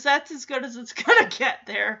 Because that's as good as it's gonna get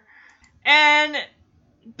there. And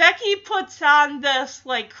Becky puts on this,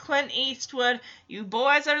 like, Clint Eastwood, you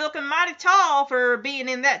boys are looking mighty tall for being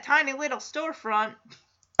in that tiny little storefront.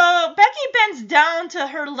 So Becky bends down to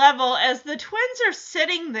her level as the twins are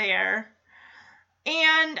sitting there.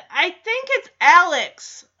 And I think it's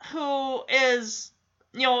Alex who is,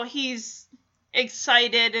 he's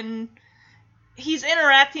excited and he's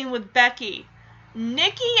interacting with Becky.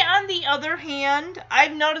 Nikki, on the other hand,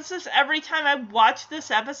 I've noticed this every time I watch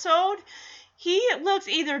this episode. He looks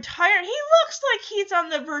either tired. He looks like he's on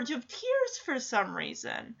the verge of tears for some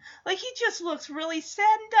reason. Like he just looks really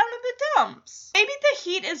sad and down in the dumps. Maybe the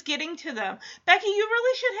heat is getting to them. Becky, you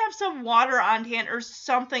really should have some water on hand or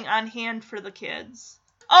something on hand for the kids.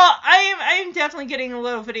 Oh, I am definitely getting a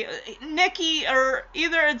little video. Nikki, or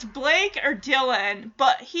either it's Blake or Dylan,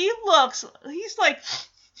 but he's like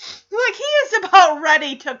he is about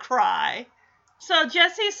ready to cry. So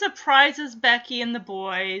Jesse surprises Becky and the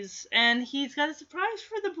boys, and he's got a surprise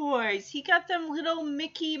for the boys. He got them little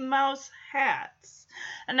Mickey Mouse hats.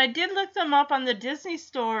 And I did look them up on the Disney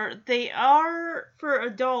store. They are, for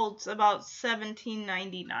adults, about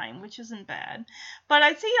 $17.99, which isn't bad. But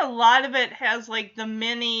I see a lot of it has, like, the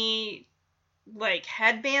mini, like,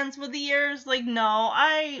 headbands with the ears. Like, no,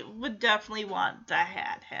 I would definitely want the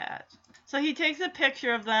hat. So he takes a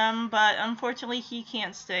picture of them, but unfortunately he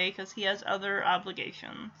can't stay because he has other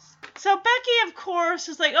obligations. So Becky, of course,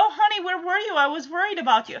 is like, oh, honey, where were you? I was worried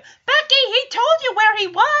about you. Becky, he told you where he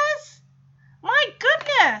was! My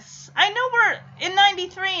goodness! I know we're in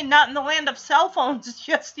 93 and not in the land of cell phones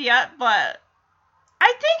just yet, but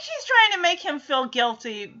I think she's trying to make him feel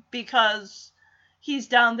guilty because he's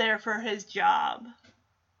down there for his job.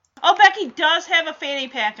 Oh, Becky does have a fanny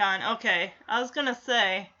pack on. Okay, I was gonna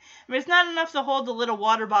say. I mean, it's not enough to hold a little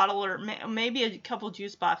water bottle or maybe a couple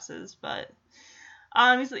juice boxes, but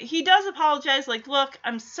he does apologize, like, look,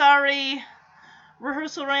 I'm sorry,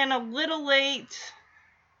 rehearsal ran a little late,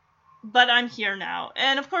 but I'm here now.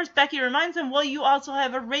 And, of course, Becky reminds him, well, you also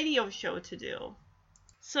have a radio show to do.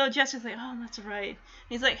 So Jesse's like, oh, that's right. And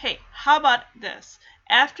he's like, hey, how about this?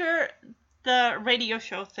 After the radio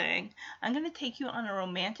show thing, I'm going to take you on a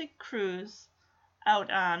romantic cruise out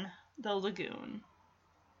on the lagoon.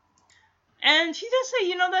 And she does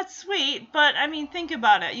say, that's sweet, but, I mean, think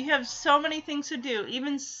about it. You have so many things to do.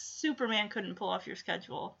 Even Superman couldn't pull off your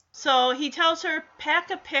schedule. So he tells her, pack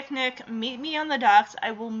a picnic, meet me on the docks,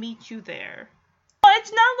 I will meet you there. Well,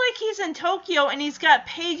 it's not like he's in Tokyo and he's got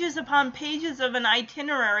pages upon pages of an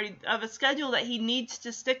itinerary of a schedule that he needs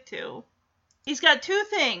to stick to. He's got two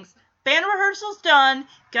things. Band rehearsal's done,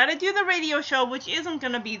 gotta do the radio show, which isn't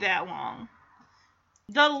gonna be that long.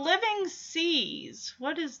 The Living Seas.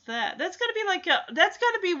 What is that? That's gotta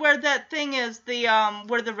be where that thing is,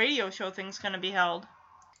 where the radio show thing's gonna be held.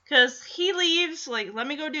 Because he leaves, like, let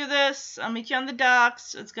me go do this. I'll meet you on the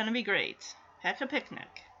docks. It's going to be great. Heck, a picnic.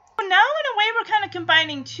 So now, in a way, we're kind of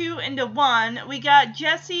combining two into one. We got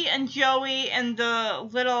Jesse and Joey and the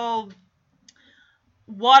little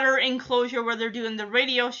water enclosure where they're doing the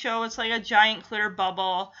radio show. It's like a giant clear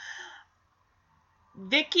bubble.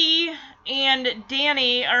 Vicky and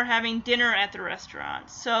Danny are having dinner at the restaurant.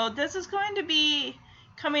 So this is going to be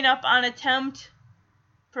coming up on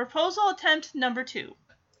proposal attempt number 2.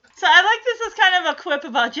 So I like this as kind of a quip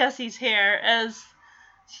about Jesse's hair, as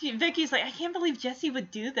Vicky's like, I can't believe Jesse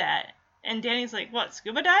would do that. And Danny's like, what,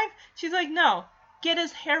 scuba dive? She's like, no, get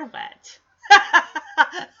his hair wet.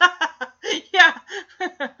 Yeah.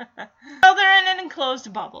 Well, they're in an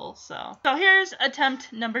enclosed bubble, so here's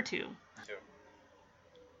attempt number 2. You're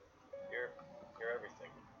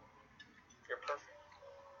everything. You're perfect.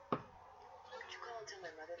 Could you call and tell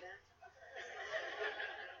my mother that?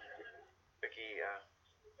 Vicky,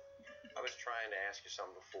 I was trying to ask you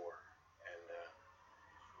something before, and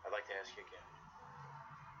I'd like to ask you again.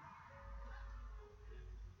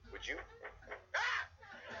 Would you? Ah!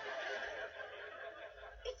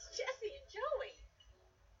 It's Jesse and Joey.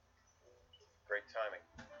 Great timing.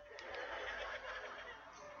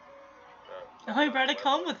 Oh, he brought a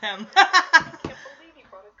comb with him. I can't believe he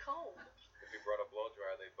brought a comb. If he brought a blow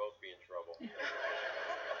dryer, they'd both be in trouble.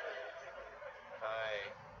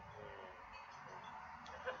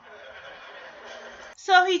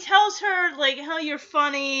 So he tells her, like, how you're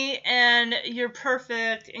funny and you're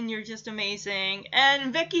perfect and you're just amazing.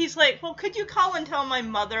 And Vicky's like, well, could you call and tell my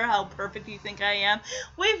mother how perfect you think I am?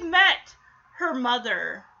 We've met her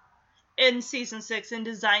mother in season 6 in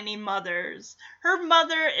Designing Mothers. Her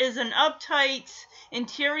mother is an uptight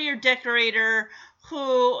interior decorator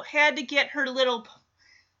who had to get her little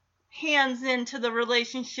hands into the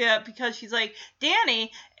relationship because she's like, Danny,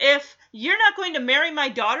 if you're not going to marry my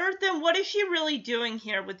daughter, then what is she really doing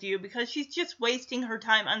here with you? Because she's just wasting her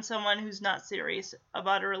time on someone who's not serious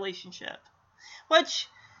about a relationship. Which,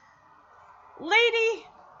 lady,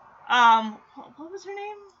 what was her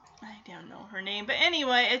name? I don't know her name, but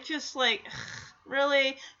anyway, it's just like,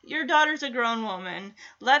 really, your daughter's a grown woman.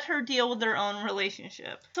 Let her deal with their own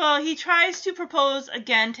relationship. So he tries to propose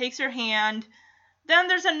again, takes her hand. Then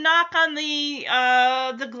there's a knock on the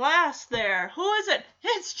glass there. Who is it?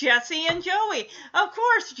 It's Jesse and Joey. Of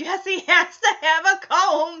course, Jesse has to have a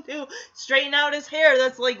comb to straighten out his hair.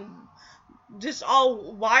 That's like just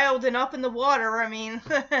all wild and up in the water. I mean,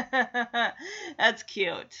 that's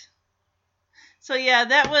cute. So yeah,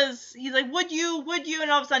 that was, he's like, would you,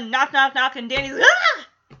 and all of a sudden, knock, knock, knock, and Danny's like, ah!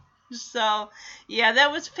 So, yeah,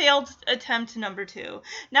 that was failed attempt number 2.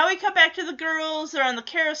 Now we cut back to the girls. They're on the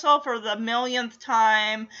carousel for the millionth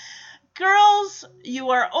time. Girls,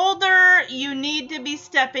 you are older. You need to be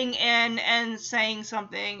stepping in and saying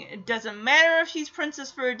something. It doesn't matter if she's princess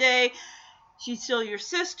for a day. She's still your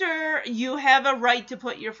sister. You have a right to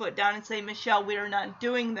put your foot down and say, Michelle, we are not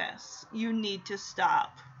doing this. You need to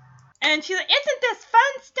stop. And she's like, isn't this fun,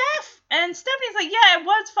 Steph? And Stephanie's like, yeah, it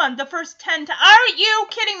was fun the first 10 times. Are you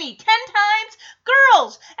kidding me? 10 times?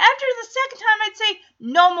 Girls, after the second time, I'd say,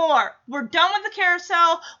 no more. We're done with the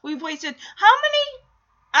carousel. We've wasted, how many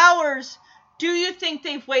hours do you think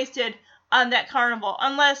they've wasted on that carnival?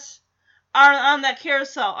 Unless, on that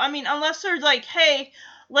carousel. I mean, unless they're like, hey,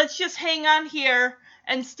 let's just hang on here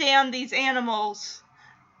and stay on these animals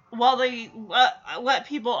while they let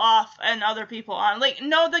people off and other people on. Like,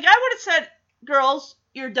 no, the guy would have said, girls,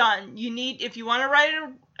 you're done. You need, if you want to ride it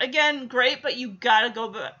again, great, but you gotta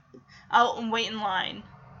go out and wait in line.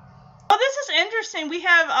 Oh, this is interesting. We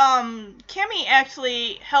have Kimmy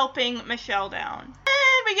actually helping Michelle down.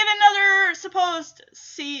 And we get another supposed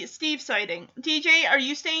Steve sighting. DJ, are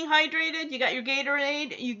you staying hydrated? You got your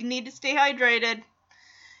Gatorade? You need to stay hydrated.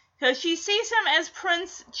 Because she sees him as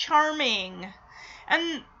Prince Charming.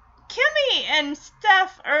 And Kimmy and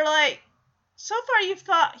Steph are like, so far you've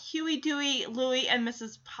thought Huey, Dewey, Louie, and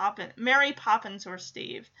Mary Poppins were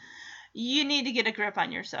Steve. You need to get a grip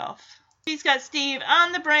on yourself. She's got Steve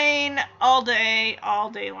on the brain all day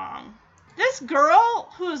long. This girl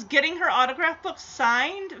who's getting her autograph book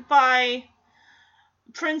signed by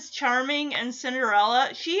Prince Charming and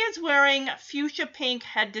Cinderella, she is wearing fuchsia pink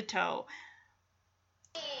head to toe.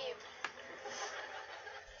 So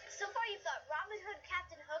far you thought Robin Hood,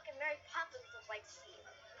 Captain Hook, and Mary Poppins looked like Steve.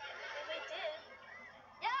 They did.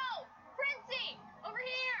 Yo! Princey! Over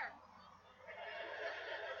here!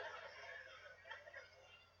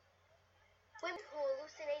 Women who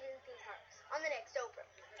hallucinate in theme parks on the next Oprah.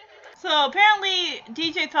 So apparently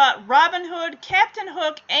DJ thought Robin Hood, Captain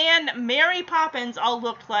Hook, and Mary Poppins all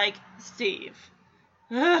looked like Steve.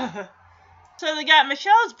 Ugh. So they got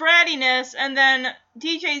Michelle's brattiness and then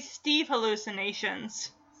DJ Steve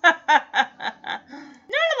hallucinations. None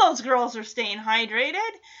of those girls are staying hydrated.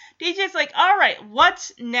 DJ's like, all right,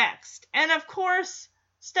 what's next? And of course,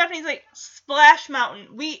 Stephanie's like, Splash Mountain.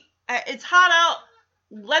 It's hot out.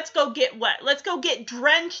 Let's go get wet. Let's go get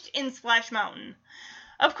drenched in Splash Mountain.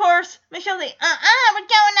 Of course, Michelle's like, we're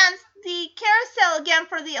going on the carousel again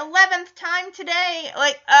for the 11th time today.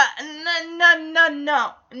 Like,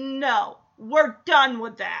 no. We're done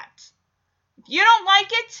with that. If you don't like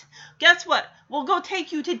it, guess what? We'll go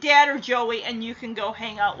take you to Dad or Joey and you can go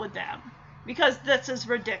hang out with them. Because this is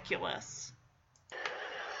ridiculous.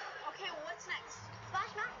 Okay, well, what's next? Splash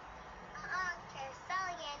Mountain. Carousel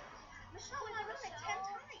again. Michelle, we've done it 10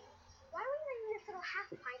 times. Why were you in this little half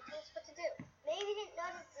pint? Tell us what to do. Maybe you didn't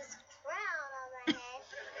notice this crown on my head.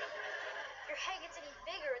 If your head gets any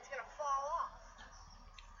bigger, it's gonna fall off.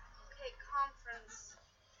 Okay, conference.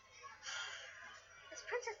 This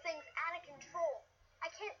princess thing's out of control. I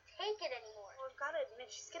can't take it anymore. Well, I've got to admit,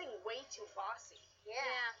 she's getting way too bossy.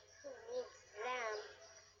 Yeah. Who needs them?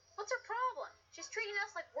 What's her problem? She's treating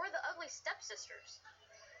us like we're the ugly stepsisters.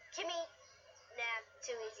 Kimmy? Nah,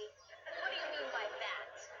 too easy. What do you mean by that?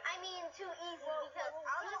 I mean too easy Well, because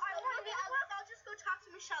I'll just go talk to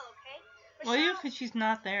Michelle, okay? Well, yeah, because she's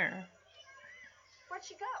not there. Where'd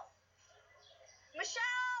she go?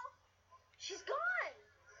 Michelle! she's gone.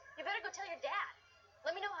 You better go tell your dad.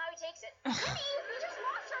 Let me know how he takes it. Kimmy, we just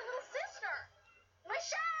lost our little sister.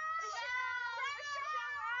 Michelle! Where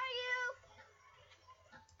are you?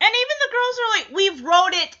 And even the girls are like, we've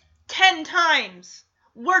rode it 10 times.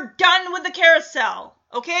 We're done with the carousel,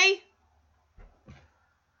 okay?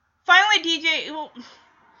 Finally, DJ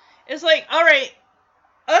is like, all right,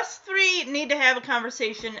 us three need to have a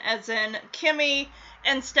conversation, as in Kimmy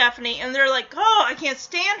and Stephanie, and they're like, oh, I can't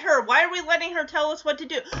stand her. Why are we letting her tell us what to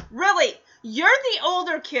do? Really, you're the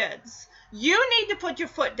older kids. You need to put your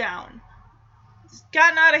foot down. It's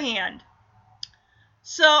gotten out of hand.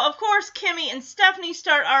 So, of course, Kimmy and Stephanie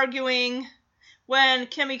start arguing when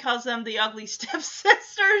Kimmy calls them the ugly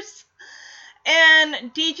stepsisters.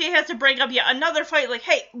 And DJ has to bring up yet another fight, like,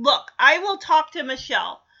 hey, look, I will talk to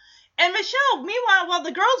Michelle. And Michelle, meanwhile, while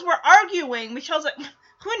the girls were arguing, Michelle's like,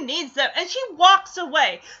 who needs them? And she walks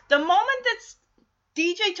away. The moment that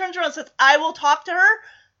DJ turns around and says, I will talk to her,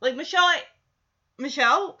 like,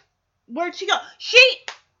 Michelle, where'd she go?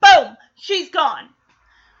 Boom, she's gone.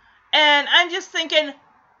 And I'm just thinking,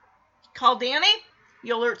 call Danny,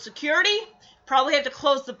 you alert security, probably have to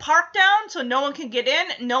close the park down so no one can get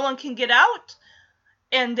in, no one can get out,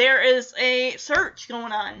 and there is a search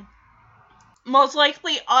going on. Most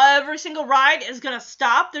likely, every single ride is going to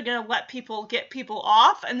stop. They're going to get people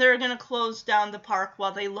off, and they're going to close down the park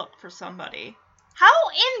while they look for somebody. How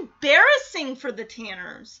embarrassing for the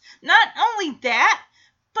Tanners. Not only that,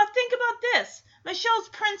 but think about this. Michelle's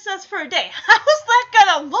princess for a day. How's that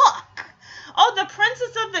going to look? Oh, the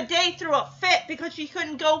princess of the day threw a fit because she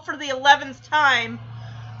couldn't go for the 11th time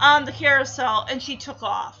on the carousel, and she took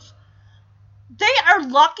off. They are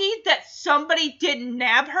lucky that somebody didn't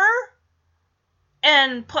nab her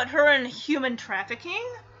and put her in human trafficking,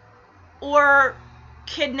 or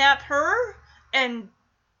kidnap her and,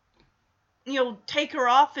 take her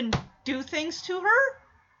off and do things to her.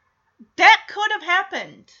 That could have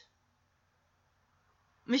happened.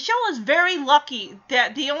 Michelle is very lucky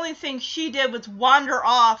that the only thing she did was wander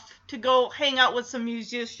off to go hang out with some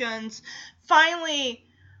musicians. Finally,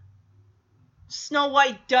 Snow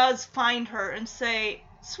White does find her and say,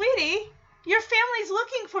 sweetie, your family's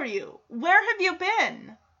looking for you. Where have you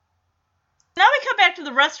been? Now we come back to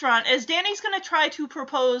the restaurant as Danny's going to try to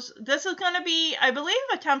propose. This is going to be, I believe,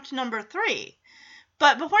 attempt number 3.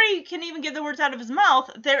 But before he can even get the words out of his mouth,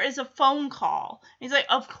 there is a phone call. He's like,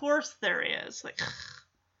 of course there is. Like,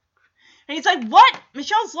 and he's like, what?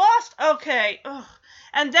 Michelle's lost? Okay. Ugh.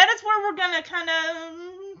 And that is where we're going to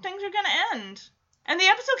things are going to end. And the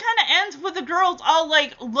episode kind of ends with the girls all,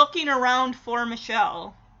 looking around for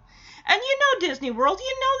Michelle. And you know Disney World,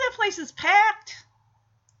 you know that place is packed.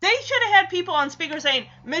 They should have had people on speaker saying,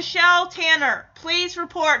 Michelle Tanner, please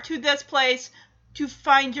report to this place to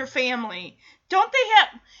find your family. Don't they have,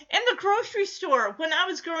 in the grocery store, when I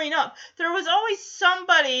was growing up, there was always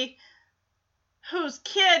somebody whose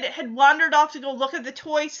kid had wandered off to go look at the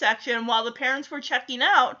toy section while the parents were checking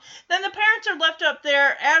out. Then the parents are left up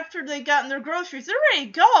there after they've gotten their groceries. They're ready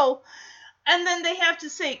to go. And then they have to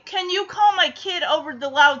say, can you call my kid over the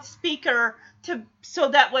loudspeaker so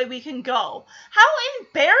that way we can go? How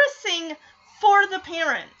embarrassing for the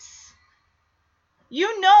parents.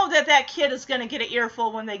 You know that kid is going to get an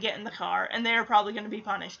earful when they get in the car, and they're probably going to be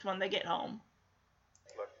punished when they get home.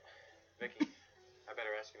 Look, Vicky, I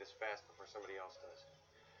better ask you this fast before somebody else does.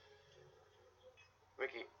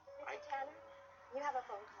 Vicky, Mr. Tanner, you have a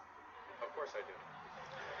phone call. Of course I do.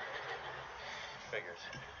 Figures.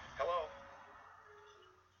 Hello?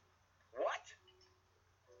 What?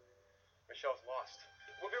 Michelle's lost.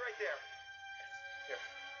 We'll be right there. Here,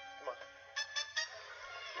 come on.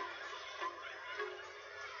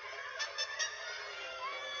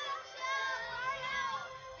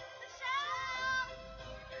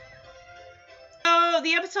 So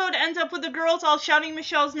the episode ends up with the girls all shouting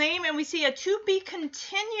Michelle's name, and we see a to be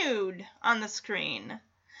continued on the screen.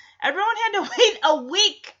 Everyone had to wait a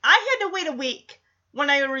week. I had to wait a week when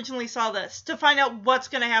I originally saw this to find out what's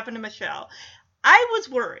going to happen to Michelle. I was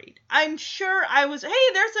worried. I'm sure I was,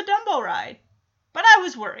 hey, there's a Dumbo ride. But I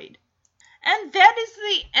was worried. And that is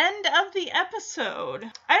the end of the episode.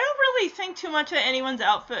 I don't really think too much of anyone's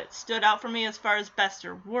outfit stood out for me as far as best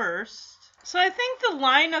or worst. So I think the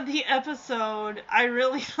line of the episode I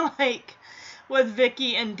really like was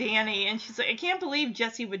Vicky and Danny. And she's like, I can't believe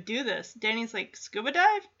Jesse would do this. Danny's like, scuba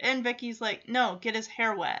dive? And Vicky's like, no, get his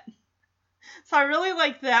hair wet. So I really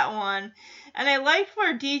like that one. And I liked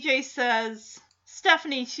where DJ says,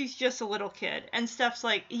 Stephanie, she's just a little kid. And Steph's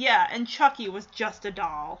like, yeah, and Chucky was just a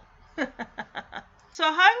doll. So how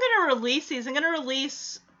I'm going to release these, I'm going to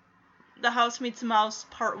release The House Meets Mouse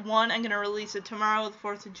Part 1. I'm going to release it tomorrow, the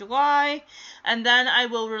 4th of July. And then I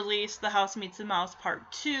will release The House Meets the Mouse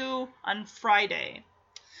Part 2 on Friday.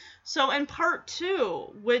 So in Part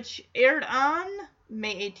 2, which aired on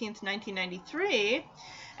May 18th, 1993,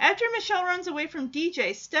 after Michelle runs away from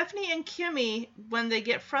DJ, Stephanie and Kimmy, when they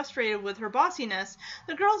get frustrated with her bossiness,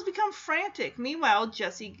 the girls become frantic. Meanwhile,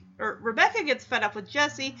 Rebecca gets fed up with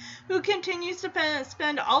Jesse, who continues to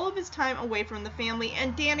spend all of his time away from the family,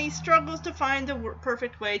 and Danny struggles to find the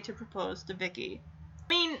perfect way to propose to Vicky.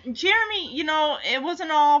 I mean, Jeremy, it wasn't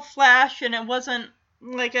all flash, and it wasn't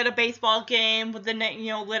like at a baseball game with the net,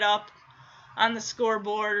 lit up on the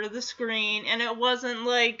scoreboard or the screen, and it wasn't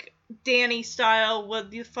like Danny style with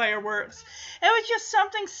the fireworks. It was just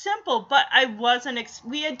something simple, but I wasn't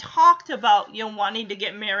we had talked about wanting to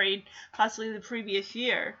get married possibly the previous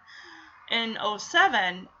year in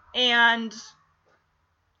 2007, and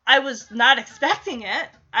I was not expecting it.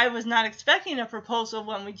 I was not expecting a proposal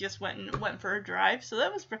when we just went for a drive. So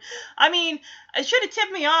that was it should have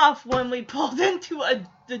tipped me off when we pulled into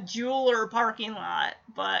the jeweler parking lot,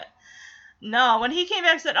 but no, when he came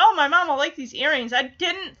back and said, oh, my mom will like these earrings, I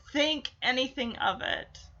didn't think anything of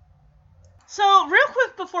it. So, real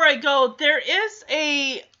quick before I go, there is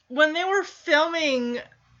when they were filming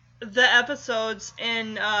the episodes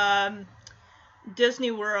in Disney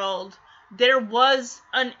World, there was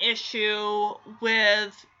an issue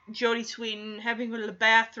with Jodie Sweetin having to go to the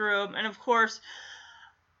bathroom, and of course,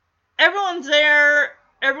 everyone's there,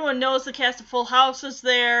 everyone knows the cast of Full House is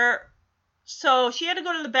there. So she had to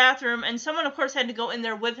go to the bathroom, and someone, of course, had to go in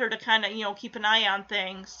there with her to kind of, keep an eye on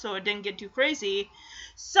things so it didn't get too crazy.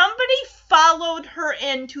 Somebody followed her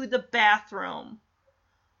into the bathroom,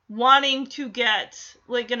 wanting to get,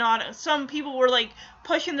 like, an autograph. Some people were, like,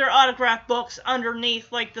 pushing their autograph books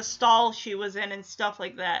underneath, like, the stall she was in and stuff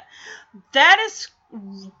like that. That is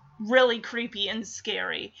really creepy and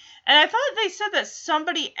scary. And I thought they said that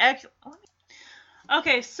somebody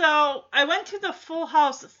Okay, so I went to the Full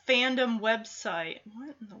House fandom website.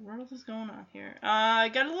 What in the world is going on here? I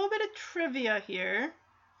got a little bit of trivia here.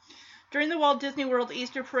 During the Walt Disney World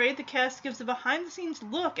Easter Parade, the cast gives a behind-the-scenes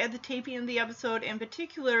look at the taping of the episode, in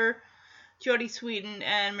particular, Jodie Sweetin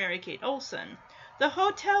and Mary-Kate Olsen. The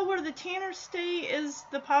hotel where the Tanners stay is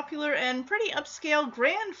the popular and pretty upscale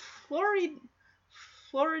Grand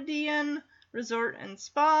Floridian Resort and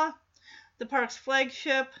Spa, the park's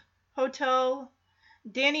flagship hotel.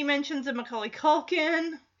 Danny mentions a Macaulay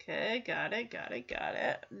Culkin. Okay, got it.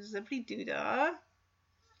 Zippity-doo-dah.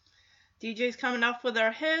 DJ's coming off with our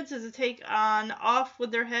heads as a take on off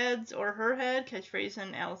with their heads or her head, catchphrase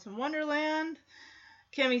in Alice in Wonderland.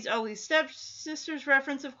 Kimmy's ugly stepsisters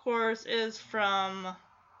reference, of course, is from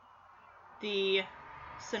the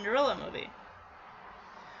Cinderella movie.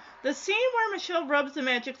 The scene where Michelle rubs the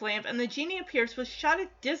magic lamp and the genie appears was shot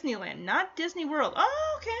at Disneyland, not Disney World.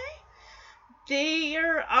 Oh, okay.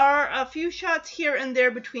 There are a few shots here and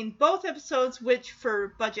there between both episodes, which,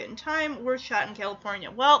 for budget and time, were shot in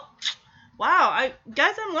California. Well, wow,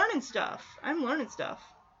 I'm learning stuff.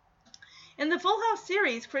 In the Full House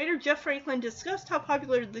series, creator Jeff Franklin discussed how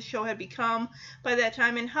popular the show had become by that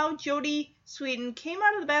time and how Jodie Sweetin came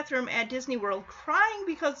out of the bathroom at Disney World crying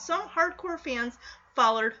because some hardcore fans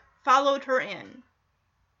followed her in.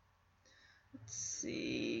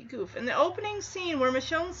 see, Goof. In the opening scene where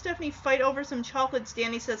Michelle and Stephanie fight over some chocolates,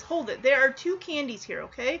 Danny says, "Hold it, there are 2 candies here,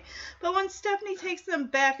 okay?" But when Stephanie takes them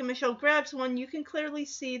back and Michelle grabs one, you can clearly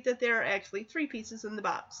see that there are actually 3 pieces in the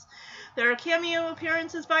box. There are cameo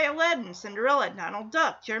appearances by Aladdin, Cinderella, Donald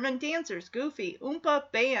Duck, German dancers, Goofy,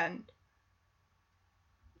 Oompa Band,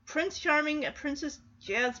 Prince Charming, and Princess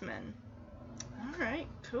Jasmine. Alright,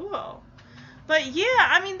 cool. But yeah,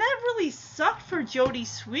 I mean, that really sucked for Jodie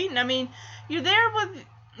Sweetin. I mean, you're there with,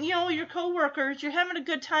 your coworkers, you're having a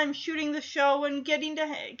good time shooting the show and getting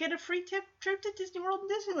to get a free trip to Disney World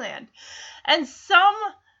and Disneyland. And some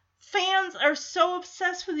fans are so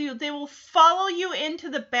obsessed with you, they will follow you into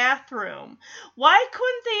the bathroom. Why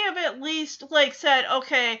couldn't they have at least, said,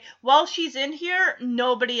 okay, while she's in here,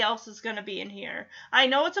 nobody else is going to be in here. I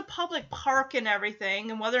know it's a public park and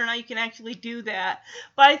everything, and whether or not you can actually do that,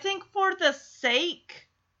 but I think for the sake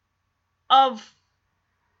of,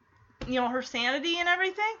 her sanity and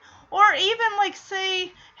everything, or even,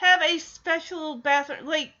 say, have a special bathroom,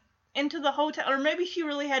 into the hotel, or maybe she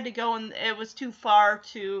really had to go and it was too far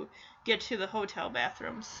to get to the hotel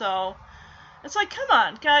bathroom. So it's come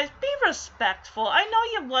on, guys, be respectful. I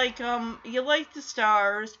know you like them, you like the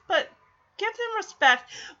stars, but give them respect.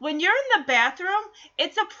 When you're in the bathroom,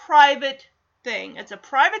 it's a private thing. It's a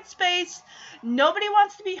private space. Nobody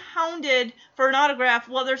wants to be hounded for an autograph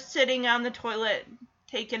while they're sitting on the toilet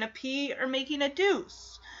taking a pee or making a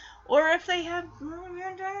deuce, or if they have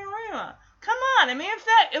diarrhea. Come on, I mean,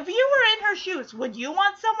 if you were in her shoes, would you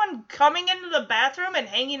want someone coming into the bathroom and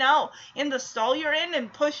hanging out in the stall you're in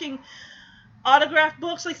and pushing autograph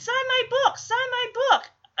books, sign my book,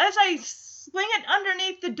 as I sling it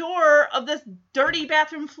underneath the door of this dirty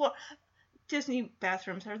bathroom floor? Disney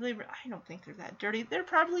bathrooms, are they? I don't think they're that dirty. They're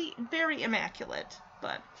probably very immaculate,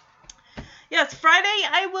 but yes, Friday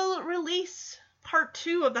I will release part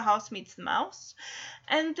 2 of The House Meets the Mouse,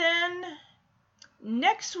 and then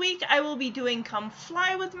next week, I will be doing Come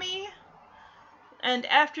Fly With Me, and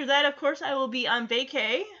after that, of course, I will be on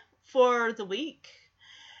vacay for the week,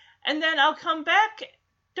 and then I'll come back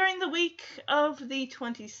during the week of the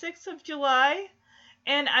 26th of July,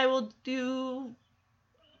 and I will do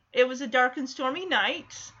It Was a Dark and Stormy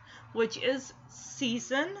Night, which is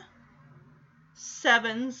Season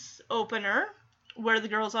 7's opener, where the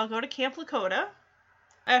girls all go to Camp Lakota.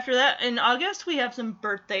 After that, in August, we have some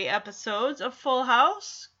birthday episodes of Full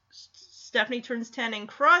House. Stephanie turns 10 in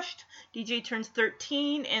Crushed, DJ turns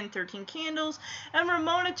 13 in 13 Candles, and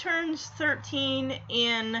Ramona turns 13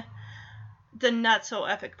 in the Not So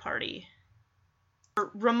Epic Party.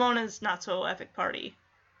 Or Ramona's Not So Epic Party.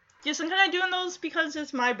 Just, I'm kind of doing those because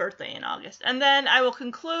it's my birthday in August. And then I will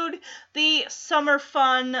conclude the summer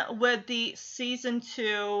fun with the Season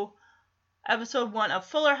 2 Episode 1 of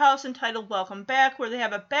Fuller House, entitled Welcome Back, where they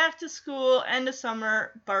have a back-to-school and a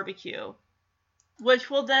summer barbecue, which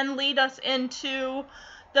will then lead us into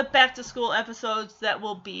the back-to-school episodes that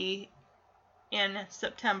will be in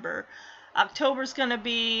September. October's going to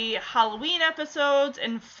be Halloween episodes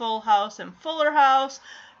in Full House and Fuller House.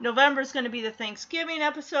 November's going to be the Thanksgiving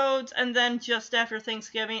episodes, and then just after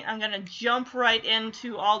Thanksgiving, I'm going to jump right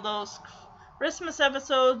into all those Christmas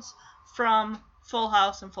episodes from Full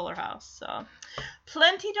House and Fuller House. So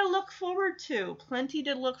plenty to look forward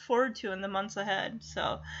to in the months ahead.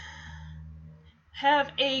 So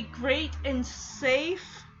have a great and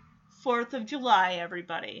safe 4th of July,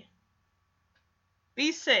 everybody.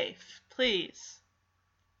 Be safe, please.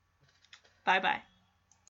 Bye-bye.